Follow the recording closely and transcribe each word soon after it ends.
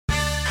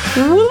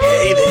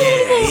Hey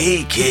there,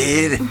 hey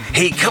kid.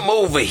 Hey, come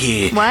over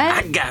here. What?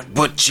 I got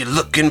what you're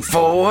looking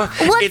for.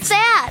 What's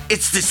that?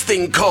 It's this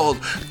thing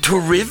called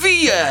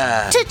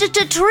trivia.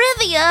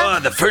 Trivia?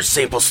 The first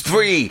sample's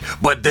 3,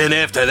 but then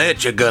after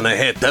that you're gonna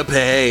have to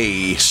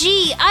pay.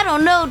 Gee, I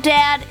don't know,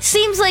 Dad.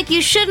 Seems like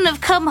you shouldn't have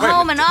come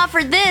home and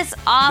offered this.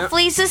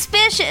 Awfully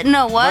suspicious.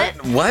 No,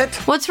 what? What?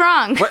 What's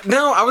wrong? What?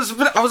 No, I was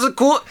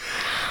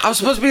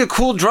supposed to be a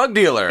cool drug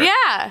dealer.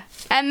 Yeah.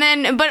 And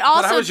then, but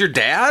also... But I was your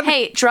dad?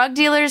 Hey, drug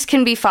dealers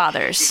can be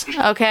fathers,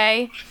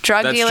 okay?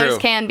 Drug That's dealers true.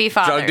 can be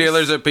fathers. Drug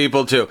dealers are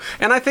people, too.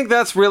 And I think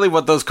that's really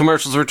what those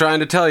commercials were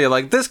trying to tell you.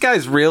 Like, this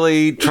guy's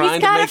really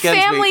trying to make ends meet. He's got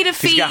a family to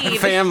feed. He's got a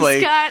family.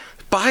 He's got...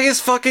 Buy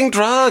his fucking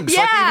drugs.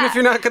 Yeah. Like, even if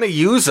you're not going to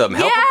use them.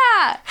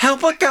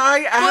 Help a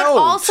guy out. But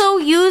also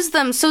use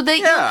them so that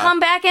you'll come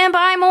back and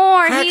buy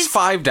more. Crack's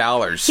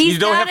 $5. You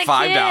don't have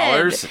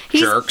 $5?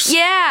 Jerks.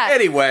 Yeah.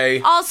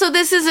 Anyway. Also,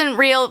 this isn't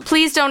real.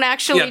 Please don't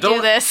actually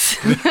do this.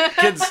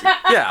 Kids,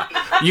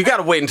 you got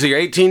to wait until you're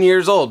 18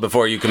 years old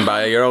before you can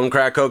buy your own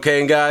crack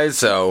cocaine, guys,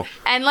 so.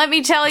 And let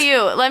me tell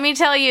you,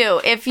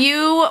 if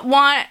you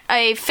want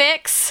a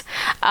fix,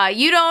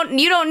 you don't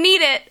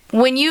need it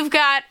when you've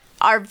got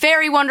our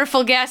very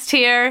wonderful guest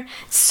here.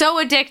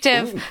 So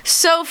addictive,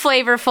 so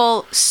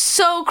flavorful,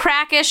 so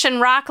crackish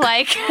and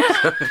rock-like.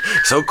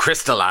 So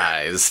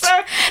crystallized.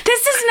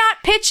 This is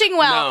not pitching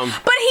well,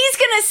 but he's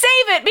gonna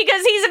save it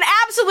because he's an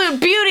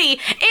absolute beauty.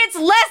 It's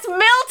Les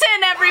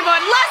Milton,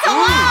 everyone. Les,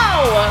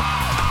 hello!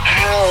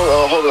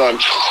 Hello, hold on.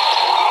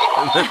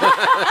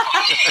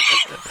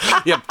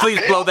 Yeah, please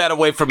blow that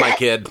away from my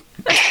kid.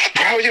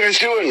 How are you guys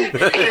doing?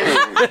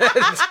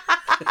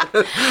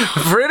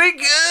 Pretty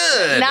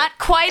good. Not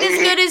quite as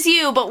good as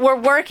you, but we're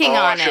working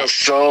on it. I feel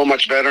so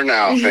much better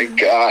now. Thank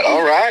God.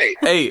 All right.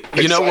 Hey,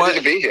 you know what?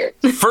 Excited to be here.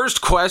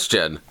 First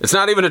question. It's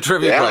not even a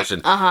trivia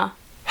question. Uh-huh.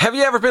 Have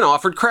you ever been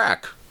offered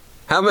crack?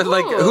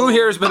 Who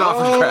here has been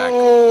offered crack?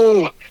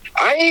 Oh,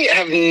 I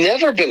have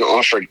never been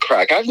offered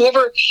crack. I've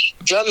never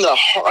done the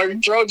hard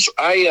drugs.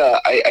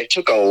 I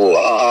took a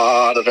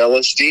lot of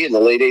LSD in the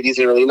late 80s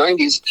and early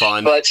 90s.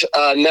 Fun. But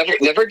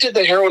never did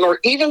the heroin or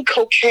even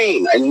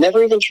cocaine. I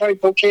never even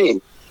tried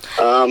cocaine.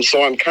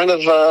 So I'm kind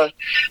of,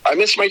 I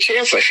missed my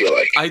chance, I feel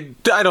like.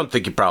 I don't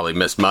think you probably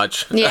missed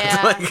much.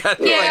 Yeah. You did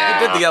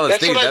the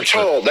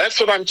LSD. That's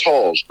what I'm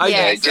told.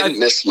 I didn't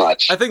miss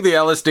much. I think the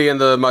LSD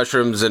and the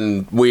mushrooms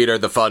and weed are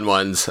the fun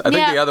ones. I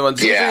think the other ones,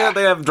 they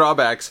have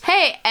drawbacks.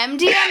 Hey,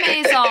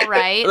 MDMA's all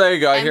right. There you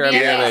go. I hear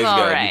MDMA's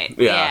all good. right.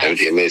 Yeah.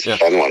 MDMA's a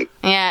fun one.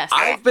 Yes.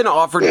 I've been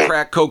offered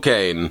crack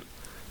cocaine.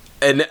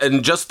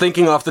 And just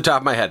thinking off the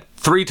top of my head,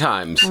 3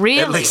 times.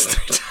 Really? At least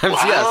 3 times,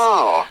 Wow.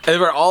 yes. And they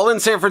were all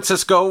in San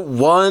Francisco.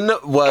 One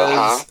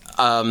was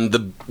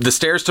the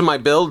stairs to my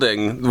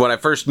building when I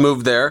first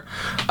moved there.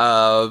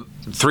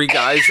 3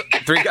 guys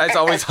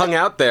always hung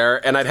out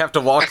there, and I'd have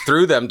to walk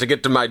through them to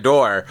get to my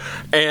door.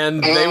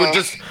 And they would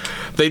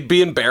they'd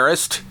be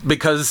embarrassed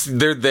because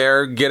they're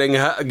there getting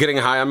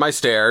high on my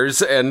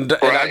stairs, and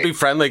I'd be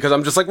friendly because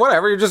I'm just like,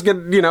 whatever, you just get,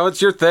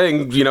 it's your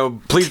thing,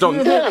 please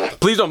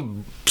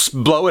don't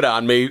blow it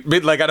on me.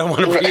 Like, I don't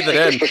want to breathe it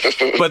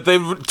in. But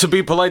to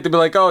be polite, they'd be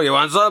like, oh, you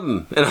want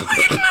something? And I'm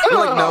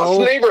like,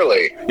 no. It's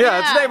neighborly. Yeah,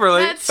 it's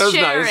neighborly. That's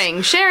sharing.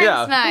 Nice.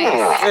 Sharing's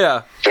nice.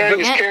 Yeah. Sharing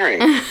is caring.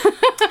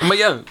 But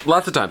yeah,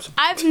 lots of times.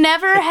 I've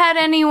never had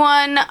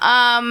anyone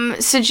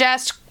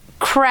suggest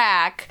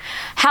crack.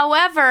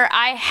 However,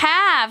 I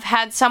have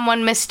had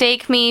someone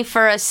mistake me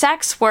for a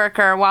sex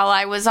worker while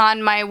I was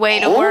on my way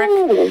to work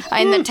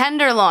in the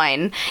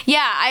Tenderloin.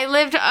 Yeah, I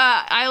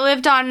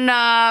lived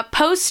on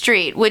Post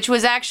Street, which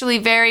was actually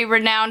very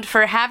renowned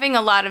for having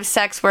a lot of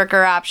sex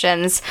worker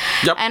options.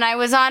 Yep. And I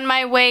was on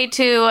my way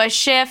to a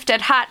shift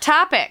at Hot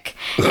Topic,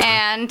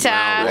 and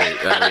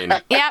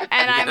and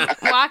I'm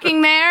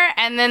walking there,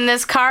 and then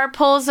this car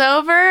pulls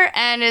over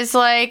and is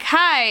like,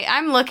 "Hi,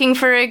 I'm looking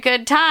for a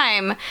good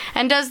time."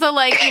 And does the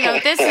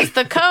this is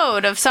the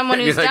code of someone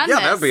who's done this.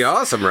 Yeah, that'd be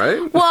awesome,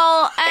 right?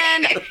 Well,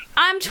 and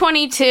I'm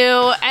 22,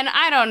 and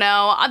I don't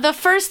know. The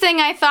first thing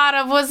I thought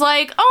of was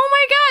like, oh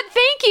my God,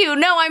 thank you.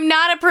 No, I'm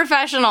not a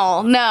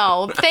professional.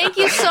 No, thank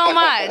you so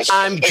much.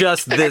 I'm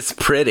just this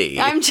pretty.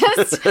 I'm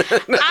just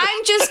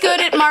good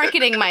at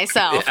marketing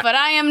myself, but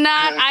I am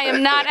not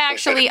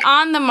actually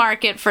on the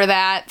market for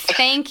that.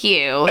 Thank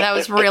you. That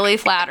was really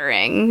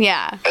flattering.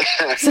 Yeah.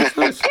 So,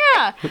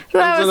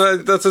 yeah.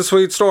 That's a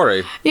sweet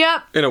story.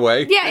 Yep. In a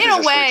way. Yeah, in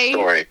a way.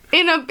 Story.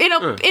 In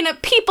a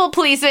people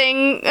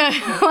pleasing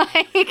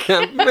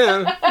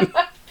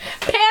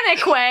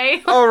panic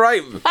way. All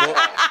right. Well,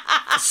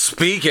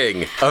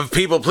 speaking of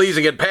people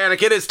pleasing and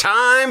panic, it is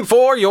time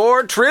for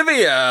your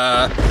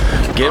trivia.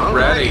 Get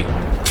ready.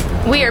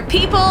 We are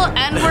people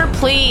and we're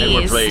pleased. And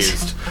we're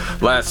pleased.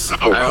 Les, I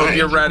hope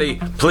you're ready.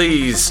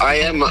 Please. I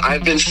am.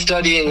 I've been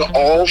studying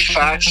all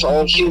facts,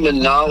 all human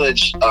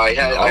knowledge.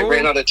 I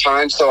ran out of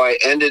time, so I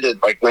ended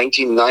at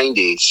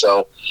 1990.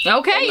 So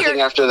okay,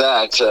 anything after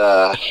that,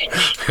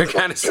 you're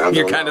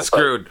kind of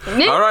screwed.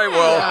 Yeah. All right,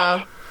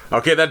 well.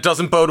 Okay, that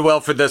doesn't bode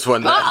well for this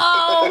one.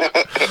 Uh-oh.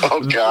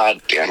 Oh,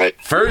 God damn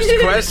it. First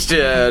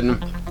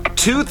question.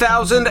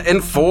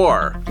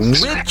 2004.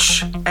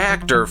 Which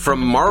actor from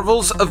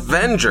Marvel's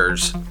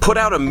Avengers put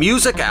out a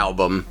music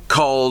album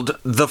called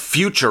The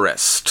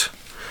Futurist?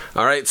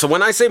 All right, so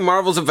when I say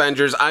Marvel's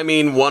Avengers, I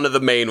mean one of the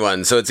main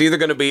ones. So it's either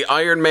going to be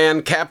Iron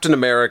Man, Captain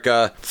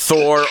America,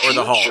 Thor, or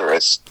the Hulk.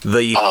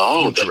 The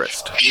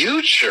Futurist. The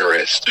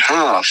Futurist.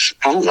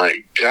 Oh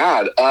my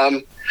God.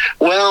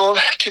 Well,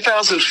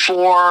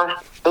 2004.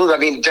 I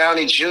mean,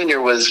 Downey Jr.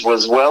 was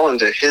well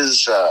into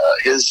his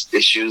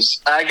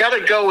issues. I got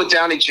to go with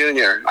Downey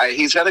Jr.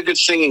 He's got a good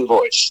singing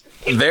voice.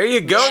 There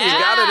you go. Yeah. You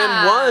got it in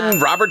one.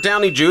 Robert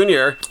Downey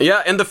Jr.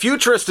 Yeah, and the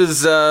Futurist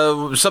is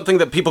something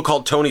that people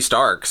call Tony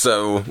Stark.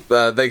 So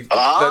I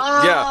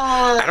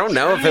don't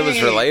know if it was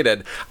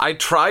related. I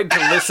tried to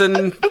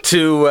listen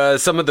to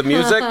some of the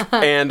music,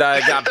 and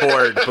I got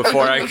bored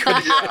before I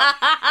could.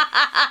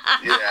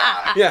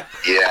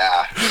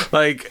 Yeah.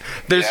 Like,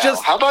 there's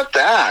just. How about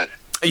that?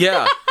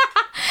 Yeah.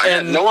 I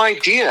had no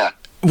idea.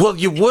 Well,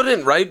 you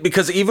wouldn't, right?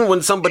 Because even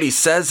when somebody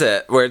says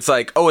it, where it's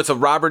like, oh, it's a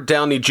Robert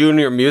Downey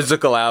Jr.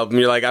 musical album,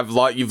 you're like,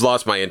 you've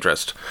lost my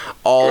interest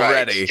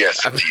already.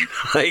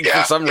 Right.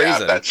 Yes. For some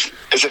reason.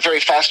 Is it very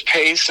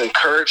fast-paced and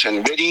curt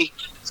and witty?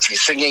 Is he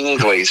singing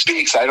the way he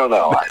speaks? I don't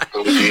know. It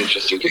would be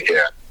interesting to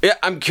hear. Yeah,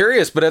 I'm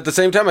curious, but at the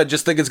same time, I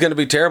just think it's going to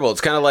be terrible.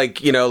 It's kind of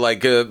like,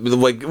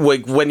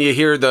 like when you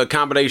hear the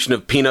combination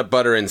of peanut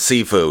butter and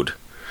seafood.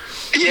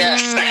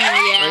 Yes.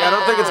 I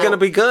don't think it's going to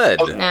be good.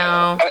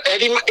 No.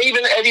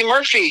 Eddie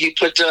Murphy, he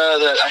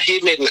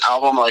made an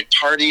album like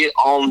Party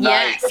All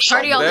Night. Yes,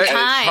 Party All the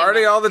Time.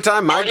 Party All the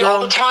Time. Party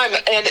All the Time,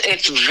 and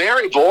it's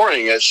very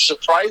boring. It's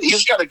surprising.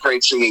 He's got a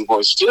great singing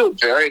voice too.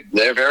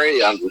 They're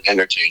very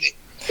entertaining.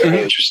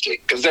 Very interesting,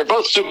 because they're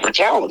both super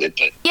talented.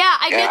 But, yeah,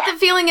 I get the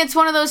feeling it's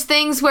one of those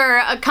things where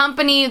a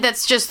company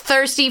that's just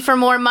thirsty for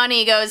more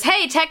money goes,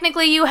 hey,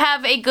 technically you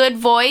have a good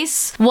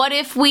voice. What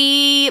if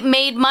we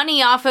made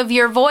money off of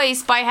your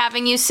voice by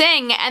having you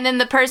sing? And then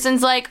the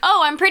person's like,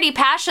 oh, I'm pretty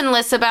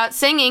passionless about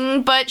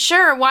singing, but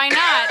sure, why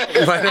not?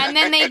 And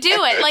then they do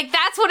it. Like,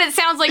 that's what it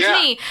sounds like to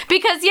me.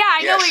 Because,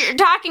 I know what you're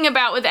talking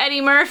about with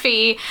Eddie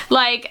Murphy.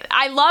 Like,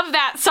 I love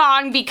that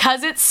song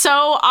because it's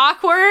so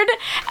awkward.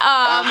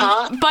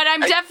 But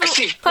I'm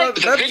definitely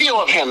the video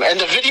of him, and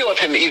the video of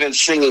him even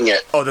singing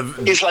it.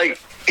 He's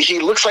like, he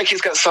looks like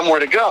he's got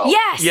somewhere to go.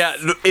 Yes. Yeah,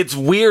 it's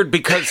weird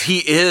because he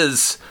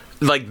is.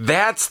 Like,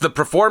 that's the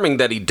performing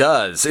that he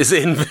does, is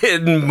in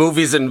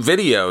movies and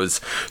videos.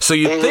 So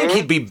you'd think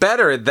he'd be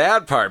better at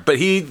that part. But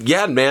he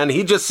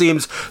just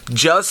seems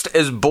just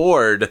as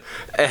bored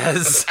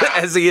as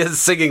he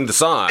is singing the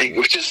song.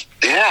 Which is,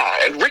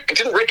 and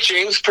didn't Rick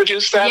James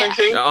produce that, I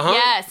think?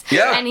 Yes.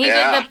 Yeah. And he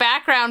did the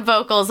background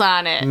vocals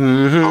on it.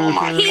 Mm-hmm. Oh,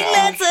 my God. He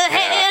lets her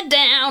head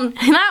down.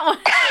 That one.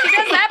 He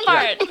does that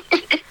part.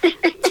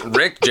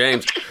 Rick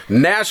James,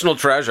 national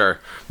treasure.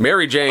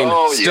 Mary Jane,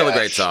 still a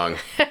great song.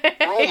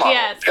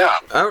 Yes. Yeah.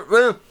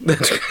 Well,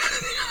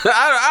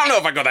 I don't know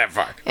if I go that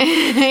far.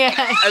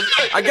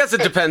 I guess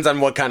it depends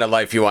on what kind of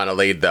life you want to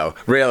lead, though.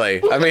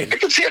 Really, I mean, I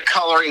could see a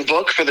coloring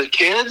book for the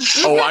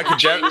kids. Oh, I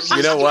could.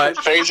 You know what?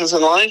 Phases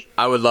in life.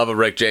 I would love a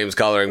Rick James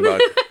coloring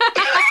book.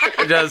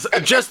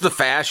 Just the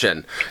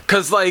fashion,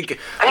 because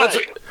have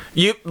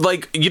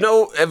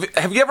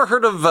you ever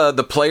heard of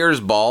the Players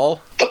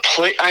Ball?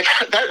 I've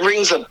heard that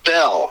rings a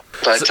bell,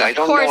 but I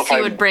don't know if Of course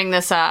you would bring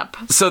this up.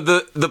 So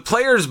the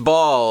Players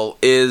Ball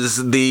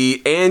is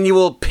the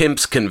annual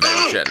Pimps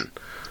Convention.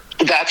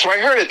 That's where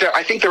I heard it.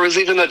 I think there was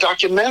even a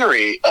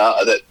documentary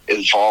that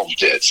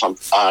involved it.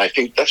 I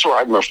think that's where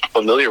I'm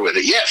familiar with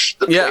it. Yes,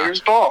 the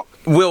Players Ball.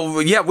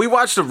 Well, yeah, we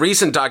watched a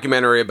recent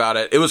documentary about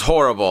it. It was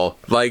horrible.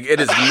 Like, it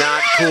is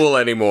not cool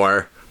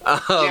anymore.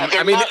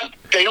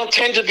 They don't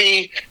tend to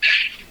be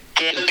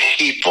good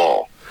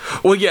people.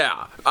 Well,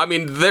 yeah. I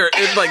mean,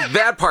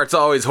 that part's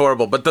always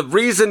horrible. But the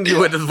reason you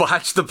would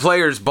watch the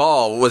Players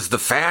Ball was the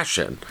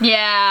fashion.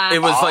 Yeah.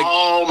 It was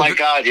oh my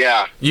God,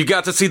 yeah. You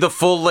got to see the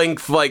full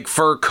length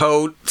fur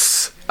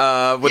coats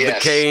with the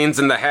canes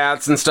and the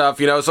hats and stuff.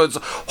 So it's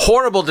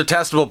horrible,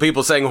 detestable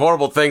people saying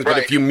horrible things. But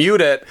if you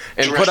mute it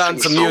and put on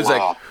some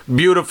music,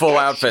 beautiful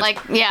outfits.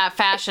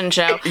 Fashion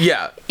show.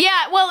 Yeah.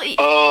 Yeah. Well.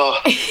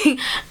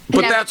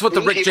 But that's what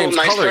the Rick James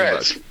coloring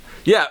book.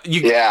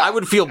 Yeah, I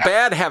would feel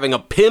bad having a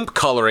pimp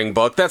coloring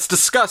book. That's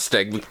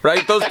disgusting,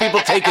 right? Those people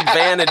take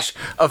advantage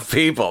of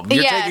people.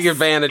 You're taking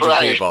advantage of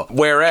people.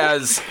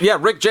 Whereas,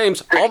 Rick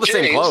James, all the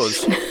same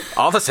clothes.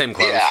 All the same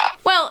clothes. Yeah.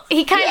 Well,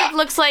 he kind of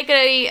looks like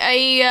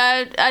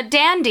a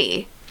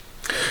dandy.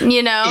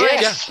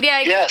 Yes.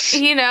 Yes.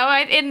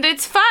 And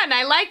it's fun.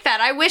 I like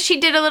that. I wish he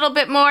did a little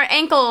bit more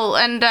ankle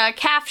and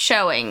calf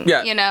showing.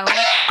 Yeah,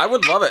 I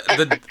would love it.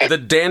 The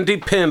dandy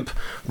pimp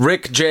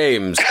Rick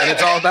James, and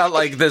it's all about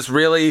this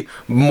really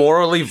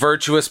morally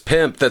virtuous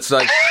pimp that's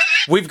like,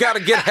 we've got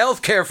to get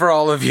health care for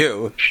all of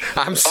you.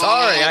 I'm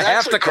sorry, I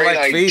have to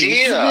collect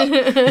fees.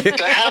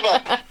 to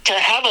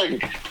have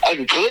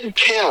a good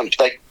pimp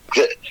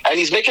and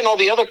he's making all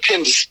the other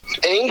pimps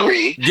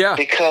angry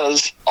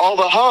because all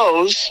the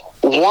hoes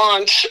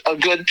want a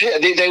good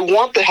pimp. They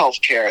want the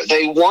health care.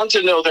 They want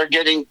to know they're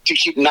getting to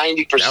keep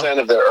 90%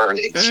 of their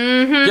earnings.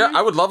 Mm-hmm. Yeah,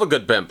 I would love a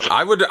good pimp.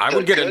 I would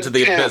get into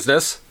the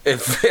business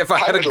if I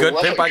had a good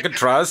pimp I could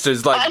trust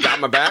who's like got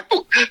my back.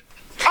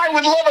 I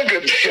would love a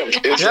good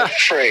pimp, is that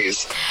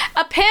phrase.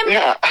 A pimp,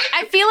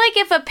 I feel like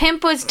if a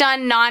pimp was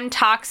done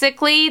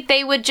non-toxically,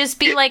 they would just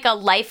be like a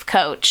life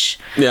coach.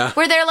 Yeah.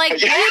 Where they're like,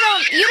 you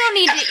don't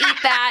need to eat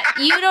that.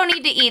 You don't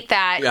need to eat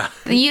that. Yeah.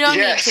 You don't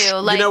need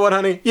to. Like, you know what,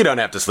 honey? You don't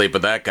have to sleep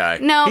with that guy.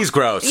 No. He's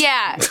gross.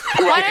 Yeah.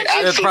 Right,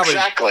 It's probably,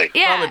 exactly.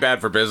 probably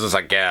bad for business,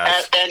 I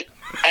guess.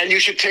 And you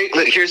should take.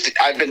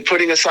 I've been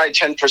putting aside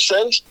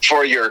 10%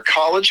 for your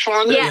college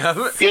fund.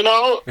 Yes. You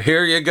know.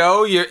 Here you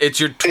go. It's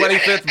your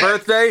 25th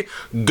birthday.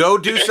 Go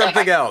do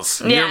something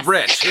else. Yes. You're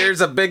rich. Here's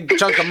a big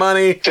chunk of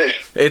money.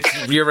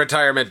 It's your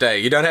retirement day.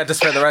 You don't have to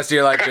spend the rest of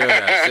your life doing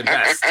this.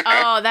 Invest.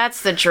 Oh,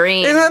 that's the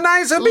dream. Isn't that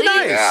nice? It'd be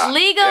nice. Yeah.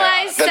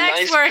 Legalize The sex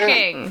nice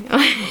working.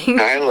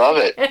 I love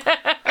it.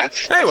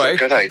 That's Anyway. a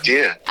good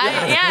idea.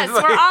 Yes,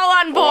 we're all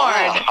on board.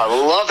 Wow, I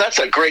love that's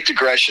a great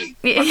digression.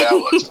 What that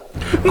was.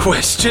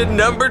 Question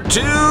number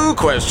two.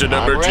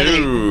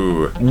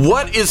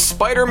 What is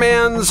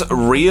Spider-Man's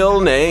real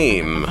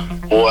name?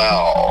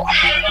 Well.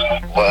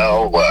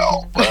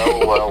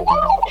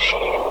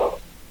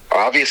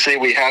 Obviously,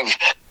 we have.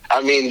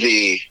 I mean,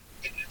 the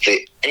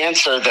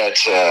answer that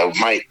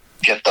might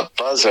get the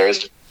buzzer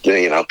is,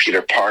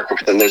 Peter Parker.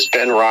 But then there's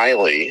Ben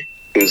Reilly,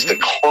 who's the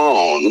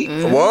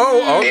clone.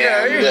 Whoa.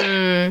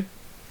 Okay.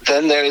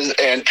 And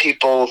then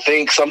people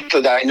think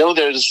something. I know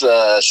there's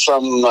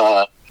some.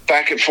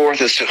 Back and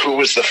forth as to who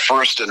was the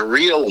first and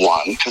real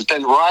one, because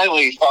Ben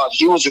Reilly thought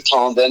he was a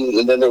clone.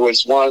 And then there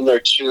was one or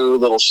two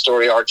little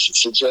story arcs that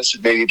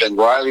suggested maybe Ben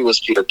Reilly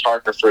was Peter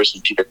Parker first,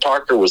 and Peter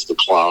Parker was the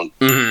clone.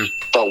 Mm-hmm.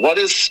 But what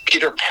is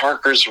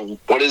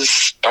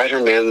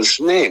Spider-Man's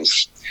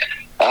names?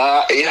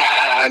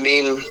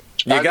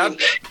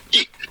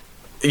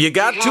 You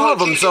got two of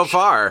them so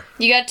far.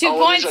 You got 2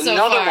 points so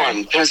far.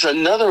 There's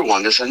another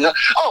one.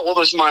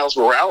 There's Miles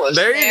Morales.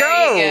 There you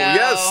go.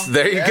 Yes,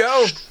 there you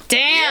go.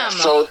 Damn. Yeah,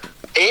 so,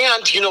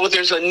 and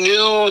there's a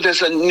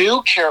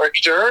new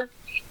character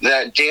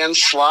that Dan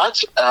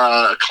Slott,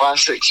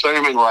 classic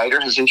Spider-Man writer,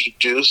 has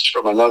introduced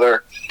from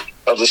another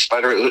of the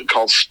Spider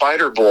called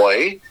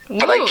Spider-Boy.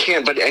 But I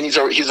can't. And he's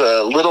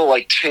a little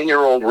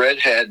 10-year-old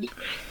redhead.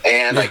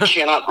 And I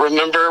cannot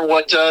remember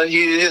what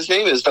his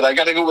name is, but I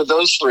got to go with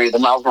those three: the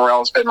Miles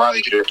Morales, Ben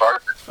Reilly, Peter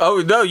Parker.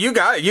 Oh no, you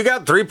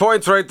got 3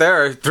 points right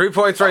there. 3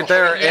 points right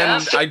there,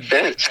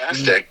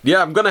 Fantastic.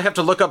 Yeah, I'm gonna have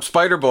to look up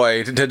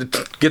Spider-Boy to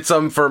get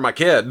some for my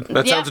kid.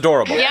 That sounds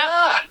adorable.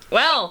 Yeah.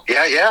 Well.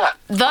 Yeah.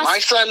 My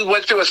son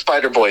went through a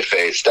Spider-Boy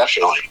phase,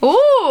 definitely. Ooh.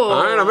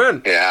 All right, I'm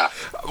in. Yeah.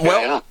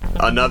 Well,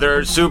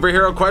 another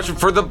superhero question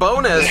for the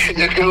bonus.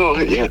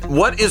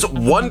 What is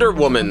Wonder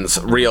Woman's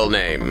real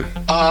name?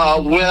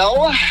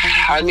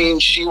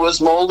 She was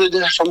molded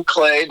from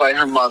clay by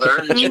her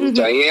mother,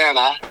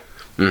 Diana.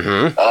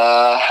 Mm-hmm.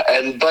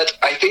 But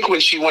I think when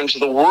she went to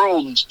the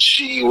world,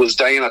 she was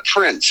Diana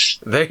Prince.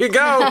 There you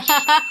go.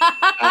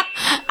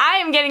 I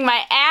am getting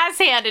my ass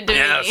handed to me.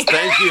 Yes,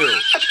 thank you.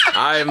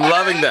 I am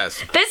loving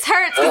this. This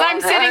hurts because I'm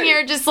sitting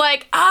here just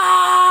like,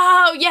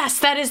 oh, yes,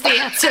 that is the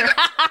answer.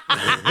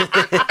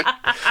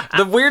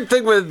 The weird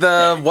thing with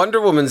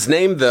Wonder Woman's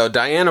name, though,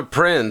 Diana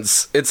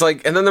Prince, it's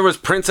like, and then there was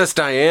Princess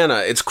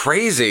Diana. It's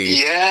crazy.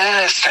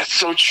 Yes, that's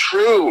so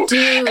true.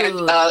 Dude.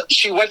 And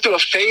she went through a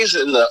phase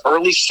in the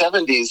early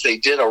 70s. They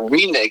did a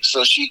remake,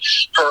 so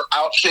her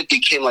outfit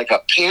became like a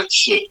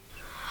pantsuit.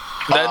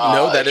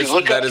 That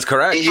is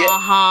correct.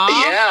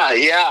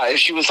 Yeah.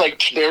 She was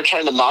they were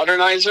trying to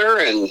modernize her,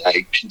 and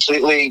I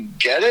completely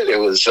get it. It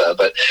was,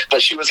 but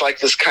she was like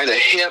this kind of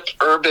hip,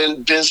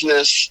 urban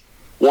business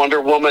Wonder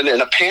Woman in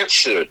a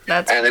pantsuit,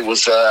 and it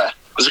was a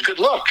good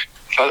look.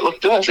 It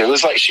looked good. It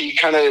was like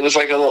it was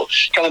like a little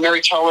kind of Mary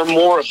Tyler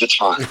Moore of the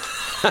time.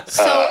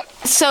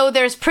 So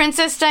there's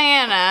Princess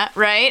Diana,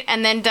 right?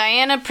 And then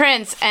Diana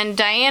Prince, and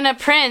Diana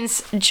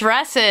Prince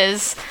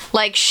dresses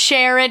like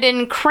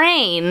Sheridan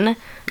Crane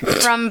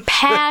from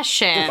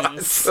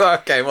Passions.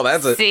 Okay, well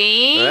that's it.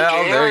 See?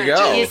 Well, there you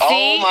go. You see?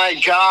 Oh my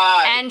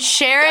God! And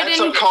Sheridan.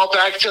 That's a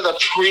callback to the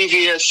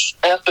previous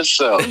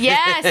episode.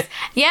 Yes,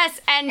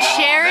 and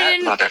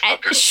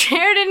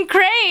Sheridan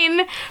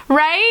Crane,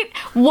 right,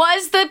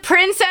 was the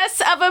Princess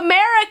of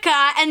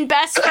America and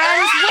best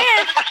friends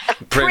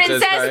with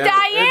Princess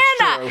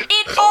Diana.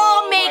 It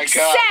all makes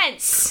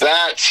sense.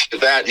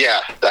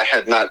 I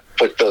had not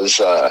put those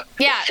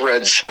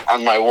threads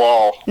on my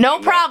wall. No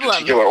problem. In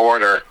particular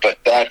order, but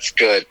that's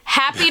good.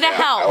 Happy to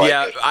help.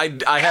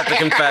 I have to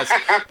confess,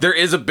 there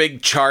is a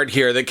big chart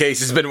here that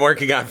Casey's been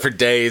working on for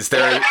days.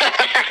 There are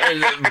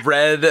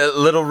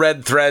little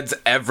red threads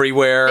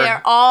everywhere.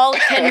 They're all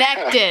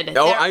connected.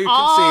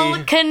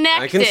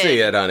 I can see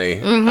it, honey.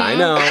 Mm-hmm. I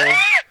know.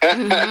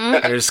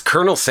 Mm-hmm. There's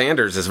Colonel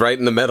Sanders is right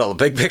in the middle.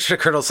 Big picture of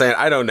Colonel Sanders.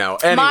 I don't know.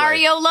 Anyway.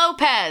 Mario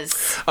Lopez.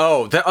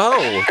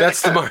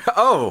 That's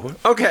the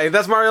okay.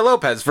 That's Mario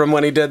Lopez from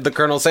when he did the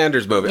Colonel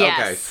Sanders movie.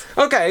 Yes.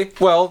 Okay.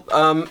 Well,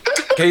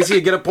 Casey,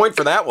 you get a point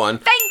for that one.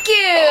 Thank Thank you.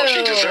 Oh,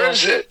 she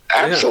deserves it.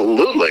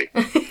 Absolutely.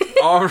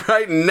 All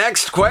right,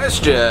 next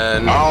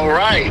question. All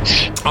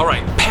right. All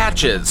right,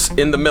 patches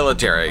in the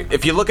military.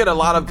 If you look at a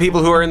lot of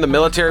people who are in the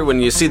military,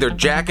 when you see their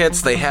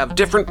jackets, they have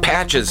different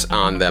patches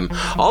on them.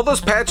 All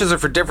those patches are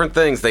for different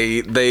things.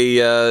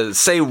 They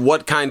say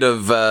what kind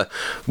of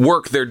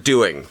work they're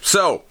doing.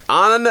 So,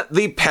 on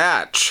the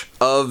patch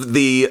of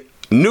the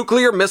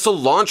nuclear missile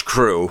launch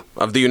crew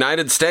of the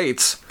United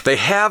States, they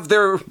have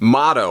their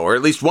motto, or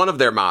at least one of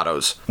their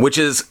mottos, which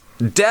is,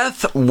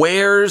 "Death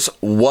wears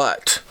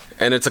what?"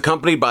 And it's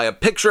accompanied by a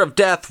picture of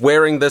death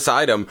wearing this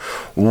item.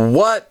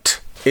 What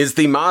is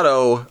the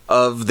motto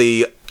of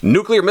the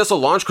nuclear missile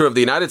launch crew of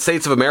the United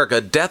States of America?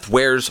 Death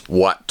wears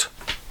what?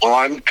 Well,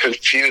 I'm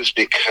confused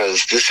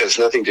because this has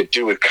nothing to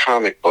do with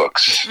comic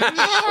books.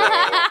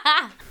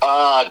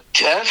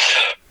 Death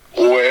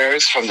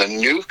wears from the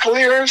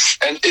nuclears?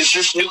 And is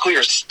this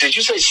nuclear, did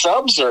you say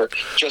subs or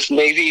just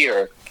Navy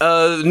or?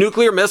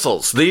 Nuclear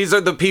missiles. These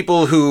are the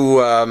people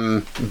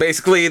who,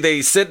 basically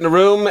they sit in a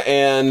room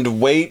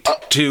and wait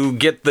to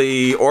get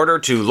the order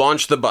to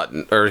launch the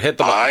button, or hit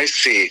the button. I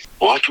see.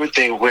 What would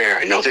they wear?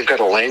 I know they've got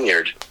a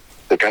lanyard.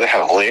 They've got to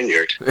have a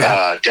lanyard.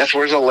 Death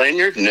wears a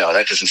lanyard? No,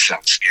 that doesn't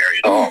sound scary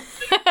at all.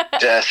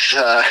 Death,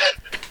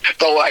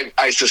 though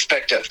I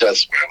suspect Death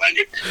does wear a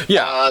lanyard.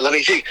 Yeah. Let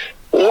me think.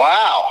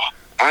 Wow.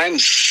 I'm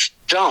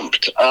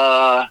stumped.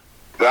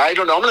 I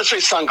don't know. I'm going to say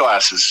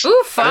sunglasses.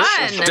 Ooh, fun.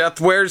 Death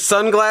wears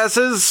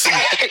sunglasses?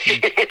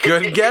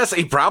 Good guess.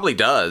 He probably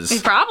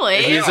does.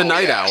 Probably. He's a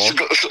night owl.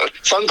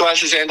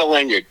 Sunglasses and a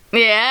lanyard.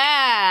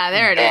 Yeah,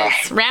 there it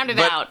is. Round it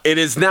But out. it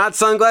is not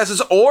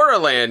sunglasses or a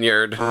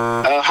lanyard.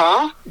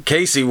 Uh-huh.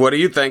 Casey, what do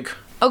you think?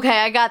 Okay,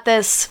 I got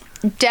this.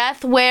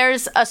 Death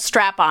wears a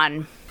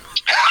strap-on.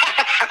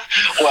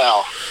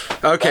 Well,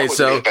 Okay, that would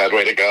so be a bad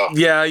way to go.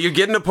 yeah, you're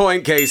getting a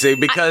point, Casey,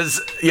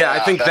 because I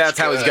think that's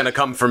how he's good. going to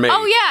come for me.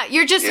 Oh yeah,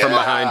 you're just From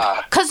behind.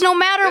 Because no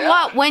matter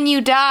what, when you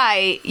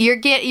die, you're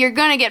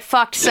gonna get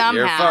fucked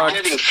somehow. fucked.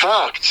 Getting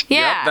fucked. Yeah.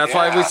 Yep, that's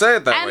why we say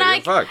it that way.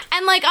 You're fucked.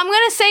 And like, I'm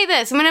gonna say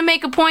this. I'm gonna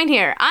make a point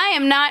here. I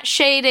am not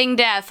shading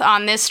death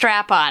on this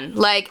strap-on.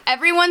 Like,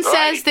 everyone says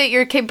Right. that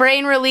your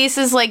brain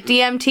releases like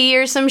DMT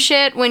or some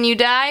shit when you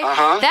die.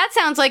 That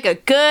sounds like a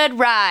good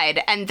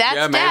ride, and that's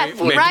Yeah,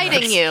 death maybe riding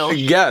that's- you.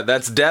 Yeah,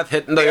 that's death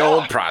hitting the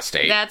old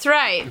prostate. That's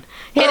right.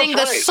 Hitting the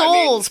right. I mean,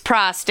 soul's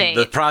prostate.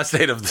 The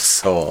prostate of the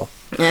soul.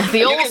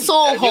 The old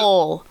soul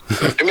hole.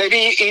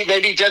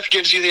 Maybe death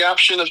gives you the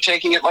option of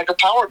taking it like a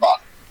power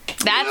bottle.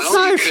 That's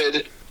You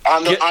could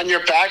on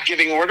your back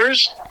giving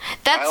orders.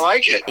 That's, I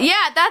like it.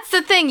 Yeah, that's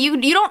the thing. You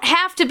don't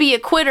have to be a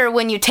quitter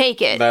when you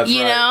take it. That's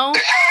you right. know?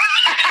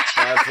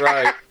 That's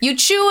right. You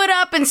chew it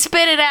up and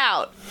spit it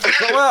out.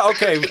 Well,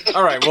 okay.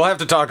 All right, we'll have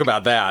to talk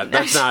about that.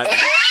 That's not...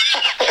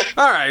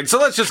 All right, so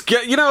let's just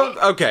get...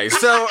 okay,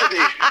 so...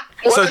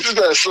 What is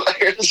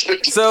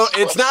this? So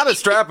it's not a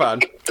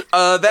strap-on.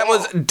 That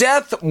was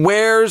Death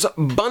Wears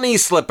Bunny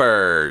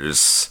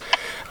Slippers.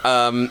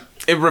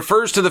 It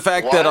refers to the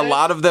fact that a What?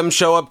 lot of them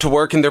show up to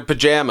work in their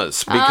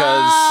pajamas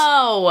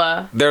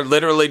because they're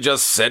literally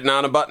just sitting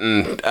on a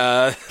button.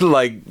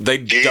 Like they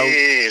don't.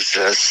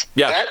 Jesus.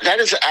 Yeah. That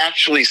is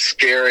actually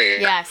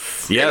scary.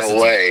 Yes. Yes, in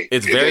a way.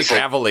 it's very It's like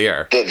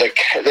cavalier.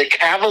 The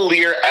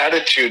cavalier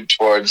attitude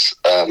towards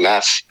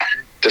mass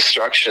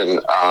destruction.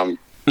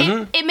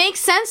 It makes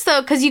sense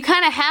though, because you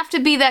kind of have to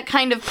be that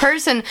kind of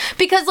person.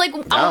 Because, like,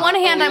 on one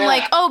hand, I'm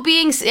like,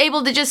 being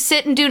able to just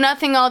sit and do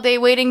nothing all day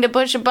waiting to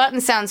push a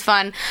button sounds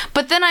fun.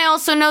 But then I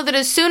also know that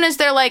as soon as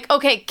they're like,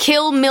 okay,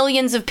 kill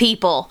millions of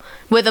people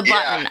with a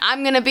button,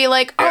 I'm gonna be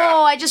like,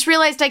 I just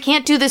realized I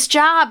can't do this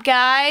job,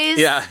 guys.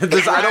 Yeah,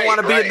 I don't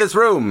want to be in this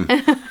room.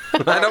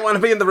 I don't want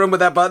to be in the room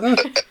with that button.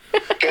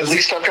 At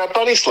least I've got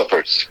bunny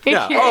slippers.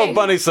 Yeah. Oh,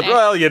 bunny slip.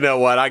 Well, you know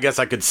what? I guess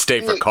I could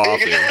stay for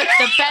coffee.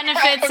 The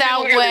benefits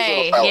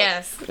outweigh.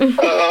 Yes.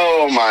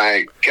 Oh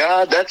my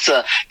God,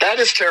 that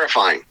is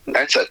terrifying.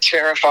 That's a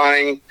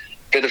terrifying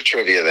bit of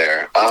trivia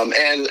there.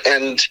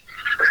 And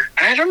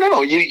I don't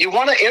know. You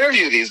want to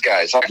interview these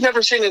guys? I've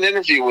never seen an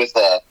interview with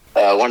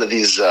one of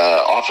these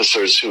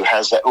officers who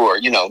has that, or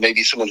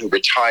maybe someone who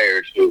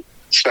retired who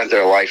spent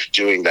their life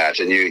doing that,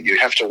 and you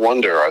have to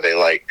wonder, are they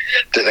like,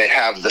 do they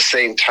have the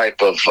same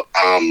type of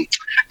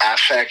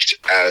affect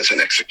as an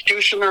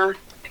executioner,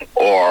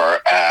 or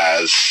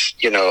as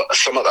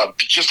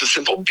just a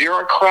simple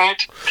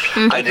bureaucrat?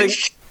 I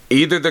think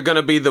either they're going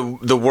to be the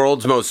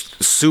world's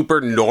most super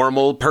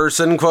normal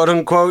person, quote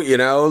unquote,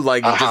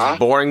 just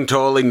boring,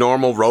 totally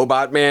normal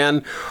robot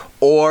man,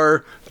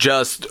 or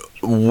just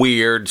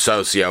weird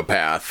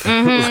sociopath.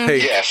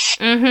 Yes.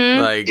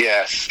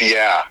 Yes.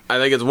 Yeah. I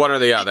think it's one or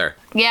the other.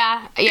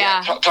 Yeah.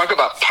 Talk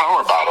about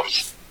power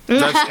bottoms.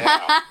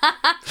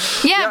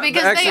 Yeah,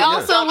 because actually, they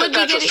also Not would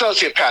that be that's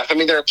getting... a sociopath. I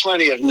mean, there are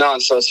plenty of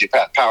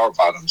non-sociopath power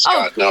bottoms.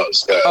 God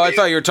knows. I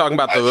thought you were talking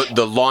about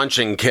the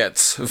launching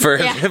kits for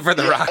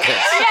the rockets.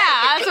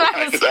 Yeah, that's what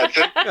I was... That's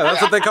it. Yeah,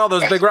 that's what they call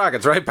those big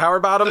rockets, right? Power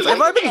bottoms.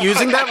 Have I been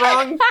using that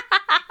wrong?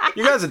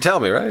 You guys would tell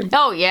me, right?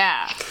 Oh,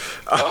 yeah.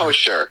 Oh,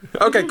 sure.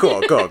 Okay,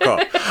 cool.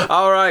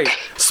 All right.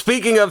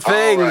 Speaking of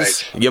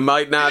things you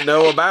might not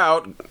know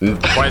about,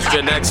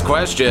 next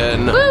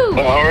question. Woo.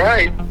 All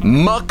right.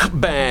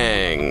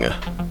 Mukbang.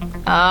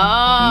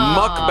 Oh.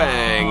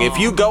 Mukbang. If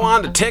you go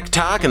on to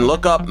TikTok and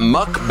look up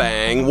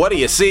mukbang, what do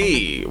you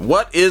see?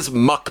 What is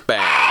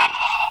mukbang?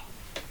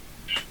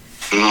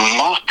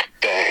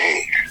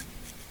 Mukbang.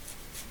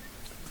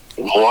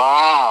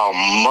 Wow,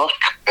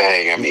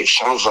 mukbang. I mean,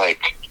 sounds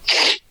like.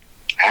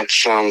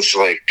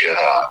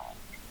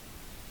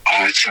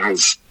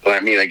 I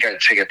mean, I got to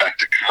take it back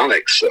to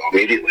comics, so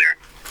immediately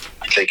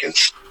I'm thinking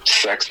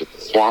sex with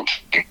the Swamp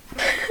Thing.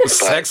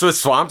 Sex with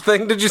Swamp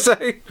Thing, did you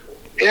say?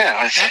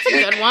 Yeah, That's a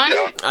good one.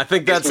 I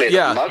think that's,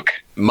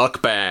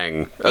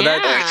 mukbang.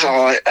 That's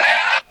all.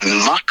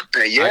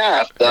 Mukbang,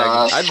 yeah.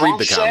 I'd read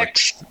the comic.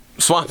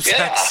 Swamp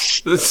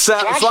sex.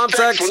 Swamp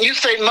sex. When you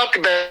say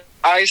mukbang,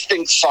 I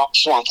think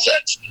swamp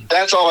sex.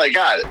 That's all I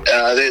got.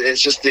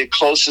 It's just the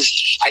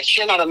closest. I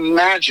cannot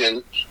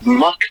imagine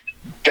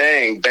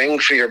mukbang. Bang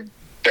for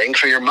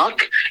your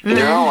muck?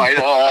 No,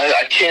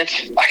 I can't.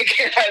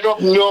 I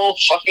don't know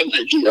fucking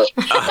idea. All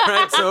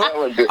right,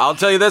 so I'll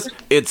tell you this: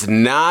 it's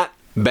not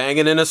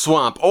banging in a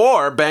swamp,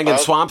 or banging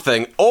Swamp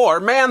Thing, or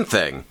Man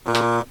Thing.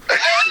 So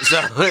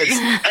it's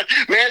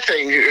Man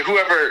Thing.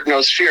 Whoever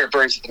knows fear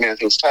burns at the Man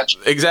Thing's touch.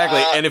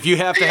 Exactly, and if you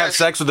have to have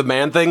sex with the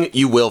Man Thing,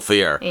 you will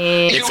fear.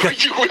 You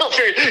will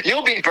fear.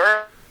 You'll be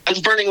burned. It's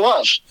burning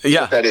love.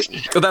 Yeah, that is.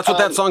 That's what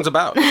that song's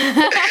about.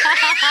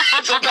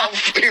 It's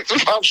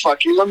about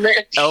fucking a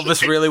man.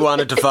 Elvis really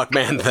wanted to fuck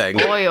Man Thing.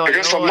 Boy, I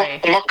guess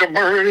muck a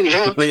burn.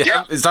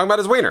 Yeah, he's talking about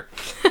his wiener.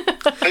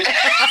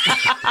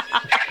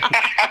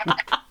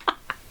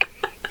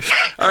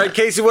 All right,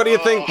 Casey, what do you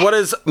think? What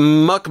is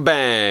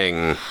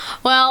mukbang?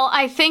 Well,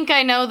 I think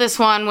I know this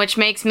one, which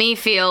makes me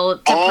feel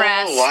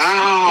depressed. Oh,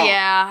 wow.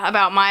 Yeah,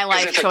 about my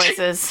life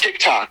choices.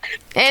 TikTok.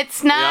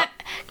 It's not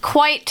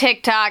quite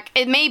TikTok.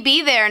 It may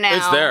be there now.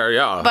 It's there,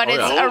 yeah. But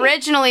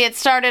originally it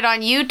started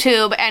on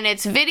YouTube, and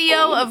it's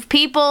video of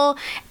people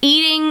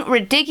eating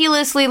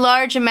ridiculously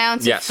large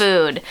amounts of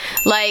food.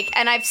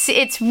 And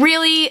it's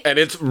really... And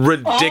it's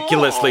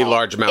ridiculously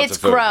large amounts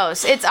of food. It's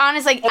gross. It's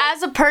honest.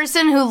 As a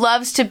person who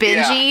loves to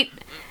binge eat,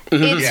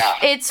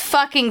 it's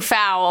fucking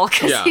foul.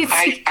 Yeah.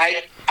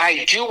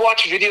 I do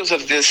watch videos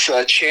of this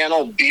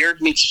channel,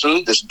 Beard Meets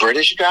Food, this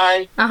British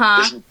guy.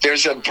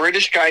 There's a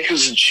British guy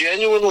who's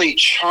genuinely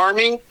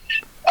charming.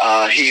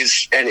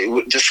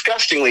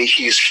 Disgustingly,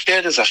 he's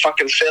fit as a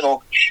fucking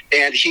fiddle,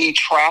 and he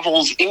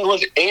travels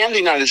England and the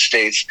United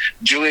States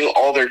doing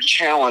all their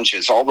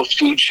challenges, all the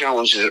food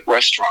challenges at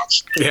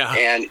restaurants,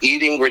 and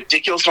eating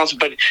ridiculous amounts.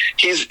 But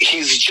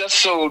he's just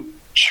so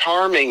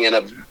charming in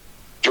a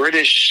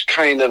British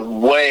kind of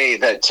way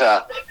that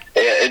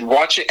and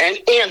watch it, and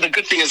the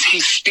good thing is he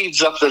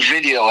speeds up the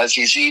video as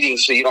he's eating,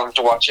 so you don't have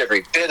to watch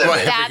every bit of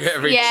it.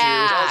 Every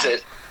does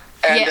it.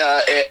 And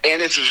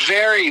and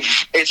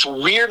it's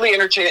weirdly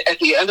entertaining. At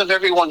the end of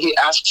every one, he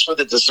asks for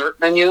the dessert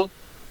menu,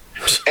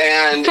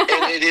 and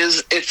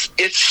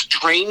it's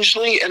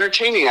strangely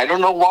entertaining. I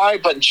don't know why,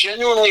 but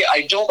genuinely,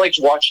 I don't like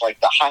to watch like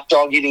the hot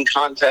dog eating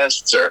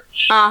contests or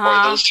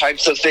those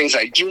types of things.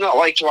 I do not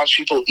like to watch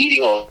people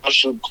eating all the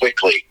food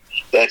quickly.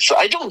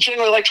 I don't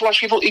generally like to watch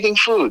people eating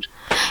food.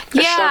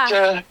 It's not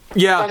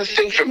a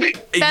thing for me.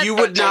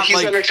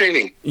 He's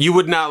entertaining. You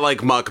would not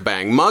like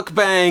mukbang.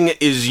 Mukbang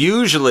is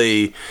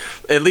usually,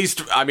 at least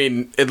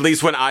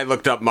when I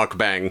looked up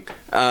mukbang,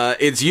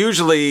 it's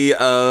usually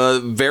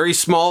very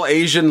small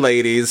Asian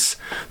ladies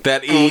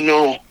that eat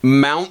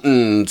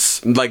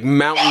mountainous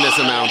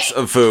amounts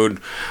of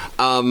food.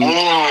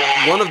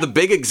 One of the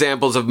big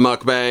examples of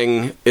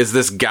mukbang is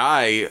this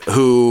guy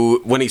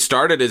who, when he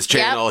started his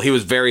channel, he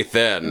was very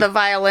thin. The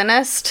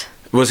violinist.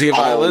 Was he a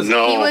violinist?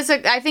 Oh, no.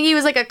 I think he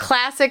was like a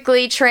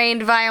classically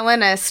trained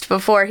violinist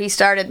before he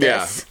started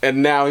this. Yeah,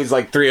 and now he's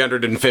like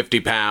 350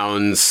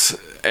 pounds.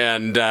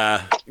 And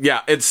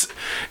it's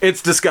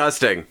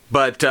disgusting.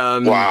 But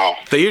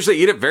they usually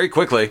eat it very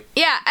quickly.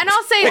 Yeah, and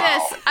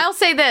I'll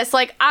say this.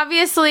 Like,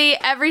 obviously,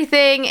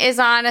 everything is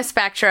on a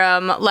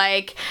spectrum.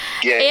 Like,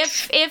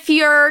 if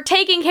you're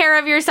taking care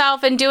of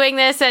yourself and doing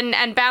this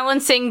and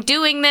balancing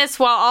doing this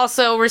while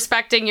also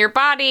respecting your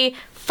body,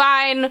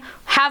 fine,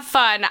 have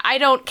fun. I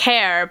don't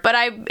care, but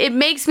it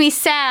makes me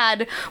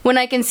sad when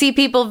I can see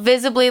people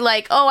visibly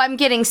like, oh, I'm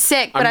getting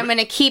sick, but I'm going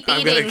to keep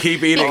eating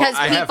because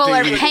people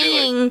are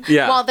paying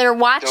while they're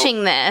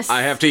watching this.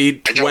 I have to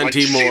eat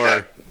 20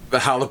 more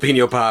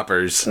jalapeno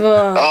poppers.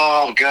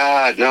 Oh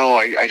God, no!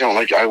 I don't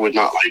like. I would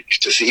not like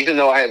to see. Even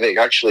though I have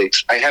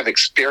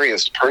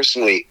experienced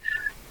personally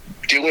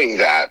doing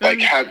that,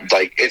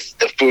 if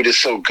the food is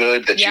so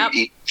good that you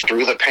eat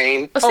through the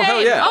pain. Same. Oh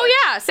yeah! Oh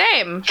yeah,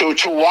 same. So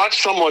to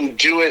watch someone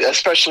do it,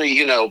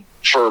 especially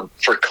for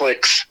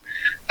clicks,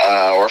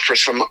 or for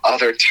some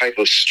other type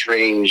of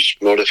strange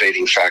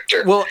motivating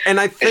factor. Well, and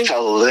I think it's a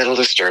little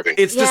disturbing.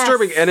 It's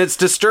disturbing, and it's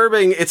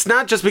disturbing. It's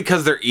not just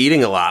because they're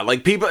eating a lot.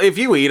 Like, people, if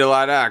you eat a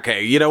lot,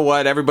 okay, you know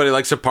what? Everybody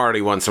likes to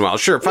party once in a while.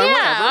 Sure, fine,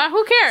 whatever.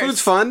 Who cares?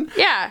 Food's fun.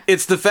 Yeah.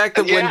 It's the fact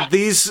that when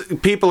these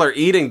people are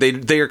eating,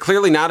 they are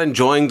clearly not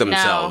enjoying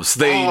themselves.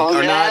 No. They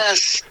are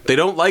not. They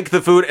don't like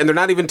the food, and they're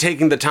not even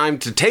taking the time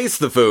to taste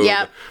the food.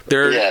 Yep.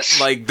 They're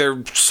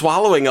they're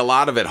swallowing a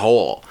lot of it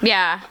whole.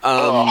 Yeah.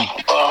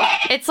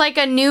 It's like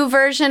a new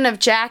version of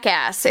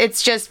Jackass.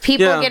 It's just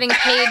people getting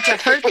paid to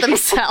hurt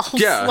themselves.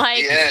 Yeah.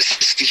 Like,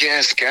 yes,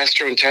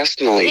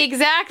 gastrointestinally.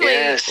 Exactly.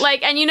 Yes.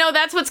 Like, and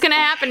that's what's going to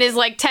happen is,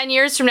 like, 10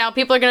 years from now,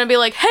 people are going to be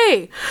like,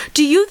 hey,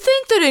 do you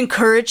think that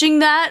encouraging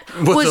that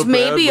was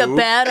maybe a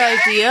bad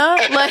idea?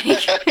 Like,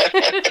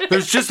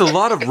 there's just a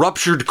lot of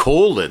ruptured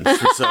colons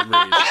for some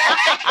reason.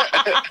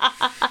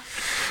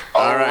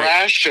 A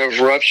rash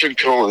of ruptured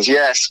colons.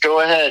 Yes,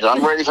 go ahead.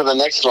 I'm ready for the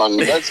next one.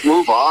 Let's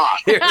move on.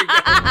 Here we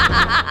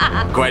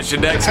go.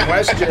 Next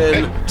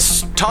question.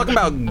 Talking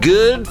about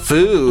good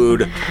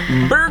food.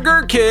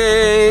 Burger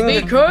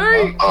King.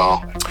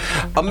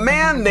 A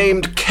man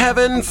named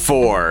Kevin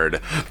Ford.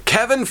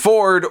 Kevin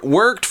Ford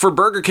worked for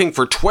Burger King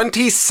for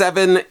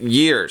 27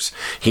 years.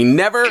 He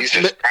never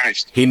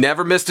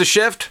missed a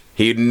shift.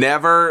 He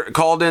never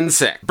called in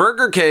sick.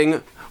 Burger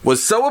King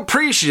was so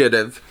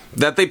appreciative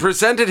that they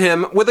presented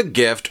him with a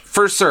gift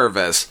for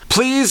service.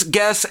 Please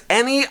guess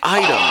any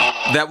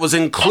item that was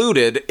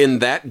included in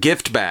that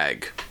gift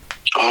bag.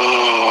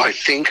 Oh, I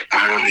think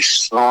I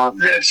saw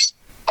this.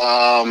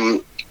 My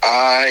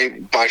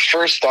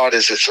first thought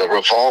is it's a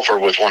revolver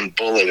with one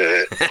bullet in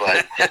it,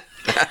 but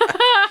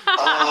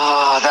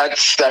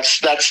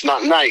that's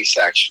not nice,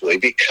 actually,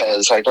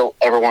 because I don't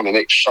ever want to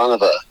make fun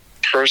of a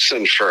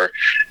person for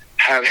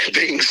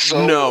being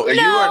so... No,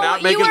 you are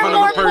not making fun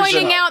of a person. You were more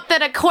pointing out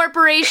that a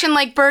corporation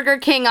like Burger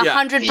King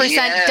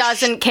 100%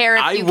 doesn't care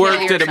if you kill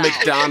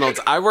yourself.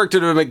 I worked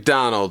at a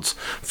McDonald's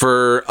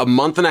for a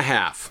month and a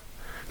half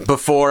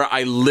before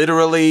I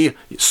literally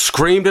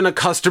screamed in a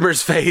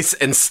customer's face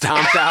and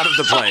stomped out of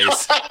the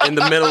place in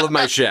the middle of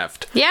my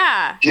shift.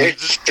 Yeah.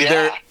 It's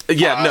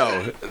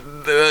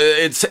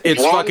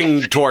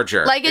fucking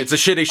torture. Like it's a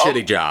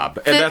shitty job,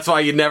 and that's why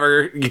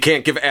you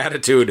can't give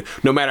attitude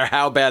no matter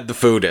how bad the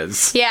food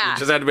is. Yeah, you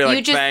just have to be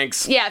like,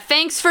 thanks. Yeah,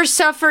 thanks for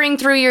suffering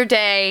through your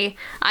day.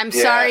 I'm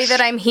sorry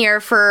that I'm here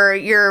for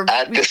your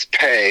at this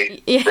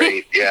pay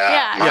rate.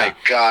 Yeah, my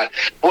God.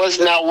 Was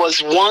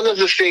one of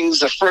the things?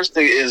 The first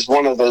thing is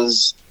one of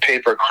those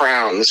paper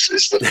crowns.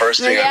 Is the first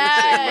thing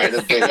I would say might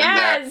have been in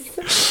that.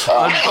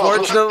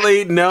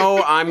 Unfortunately,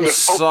 no. I'm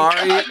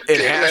sorry.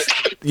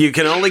 You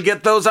can only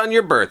get those on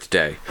your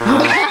birthday.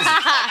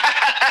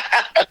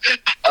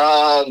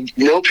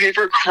 No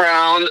paper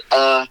crown.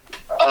 A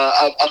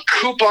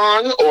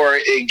coupon or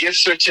a gift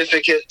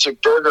certificate to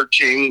Burger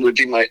King would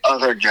be my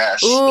other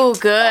guess. Ooh,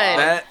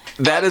 good.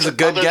 That is a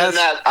good guess.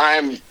 Other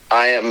than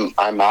that,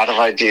 I'm out of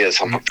ideas,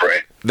 I'm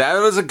afraid. That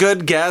was a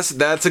good guess.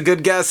 That's a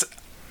good guess.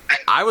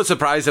 I was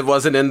surprised it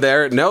wasn't in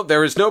there. No,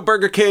 there is no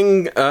Burger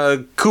King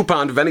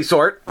coupon of any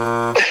sort.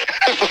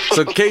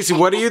 So, Casey,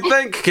 what do you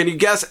think? Can you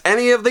guess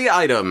any of the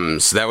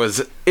items that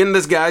was in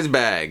this guy's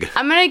bag?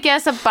 I'm going to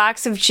guess a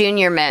box of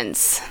Junior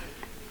Mints.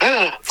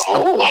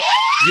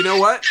 You know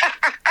what?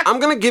 I'm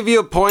going to give you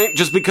a point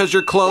just because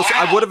you're close.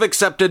 Wow. I would have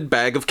accepted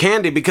bag of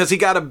candy because he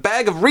got a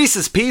bag of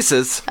Reese's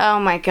Pieces. Oh,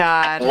 my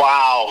God.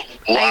 Wow.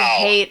 I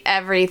hate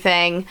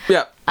everything.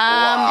 Yeah.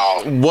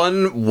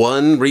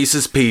 One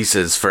Reese's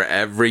Pieces for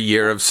every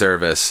year of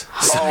service.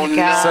 Oh, my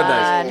God. So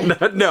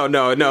nice. No,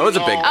 it was a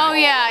big bag. Oh,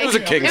 yeah. It was a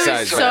king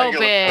size bag. So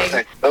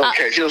big.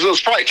 Okay, so it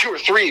was probably 2 or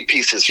 3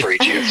 pieces for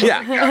each year.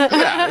 Yeah,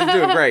 it's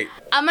doing great.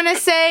 I'm going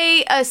to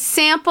say a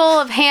sample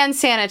of hand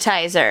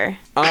sanitizer.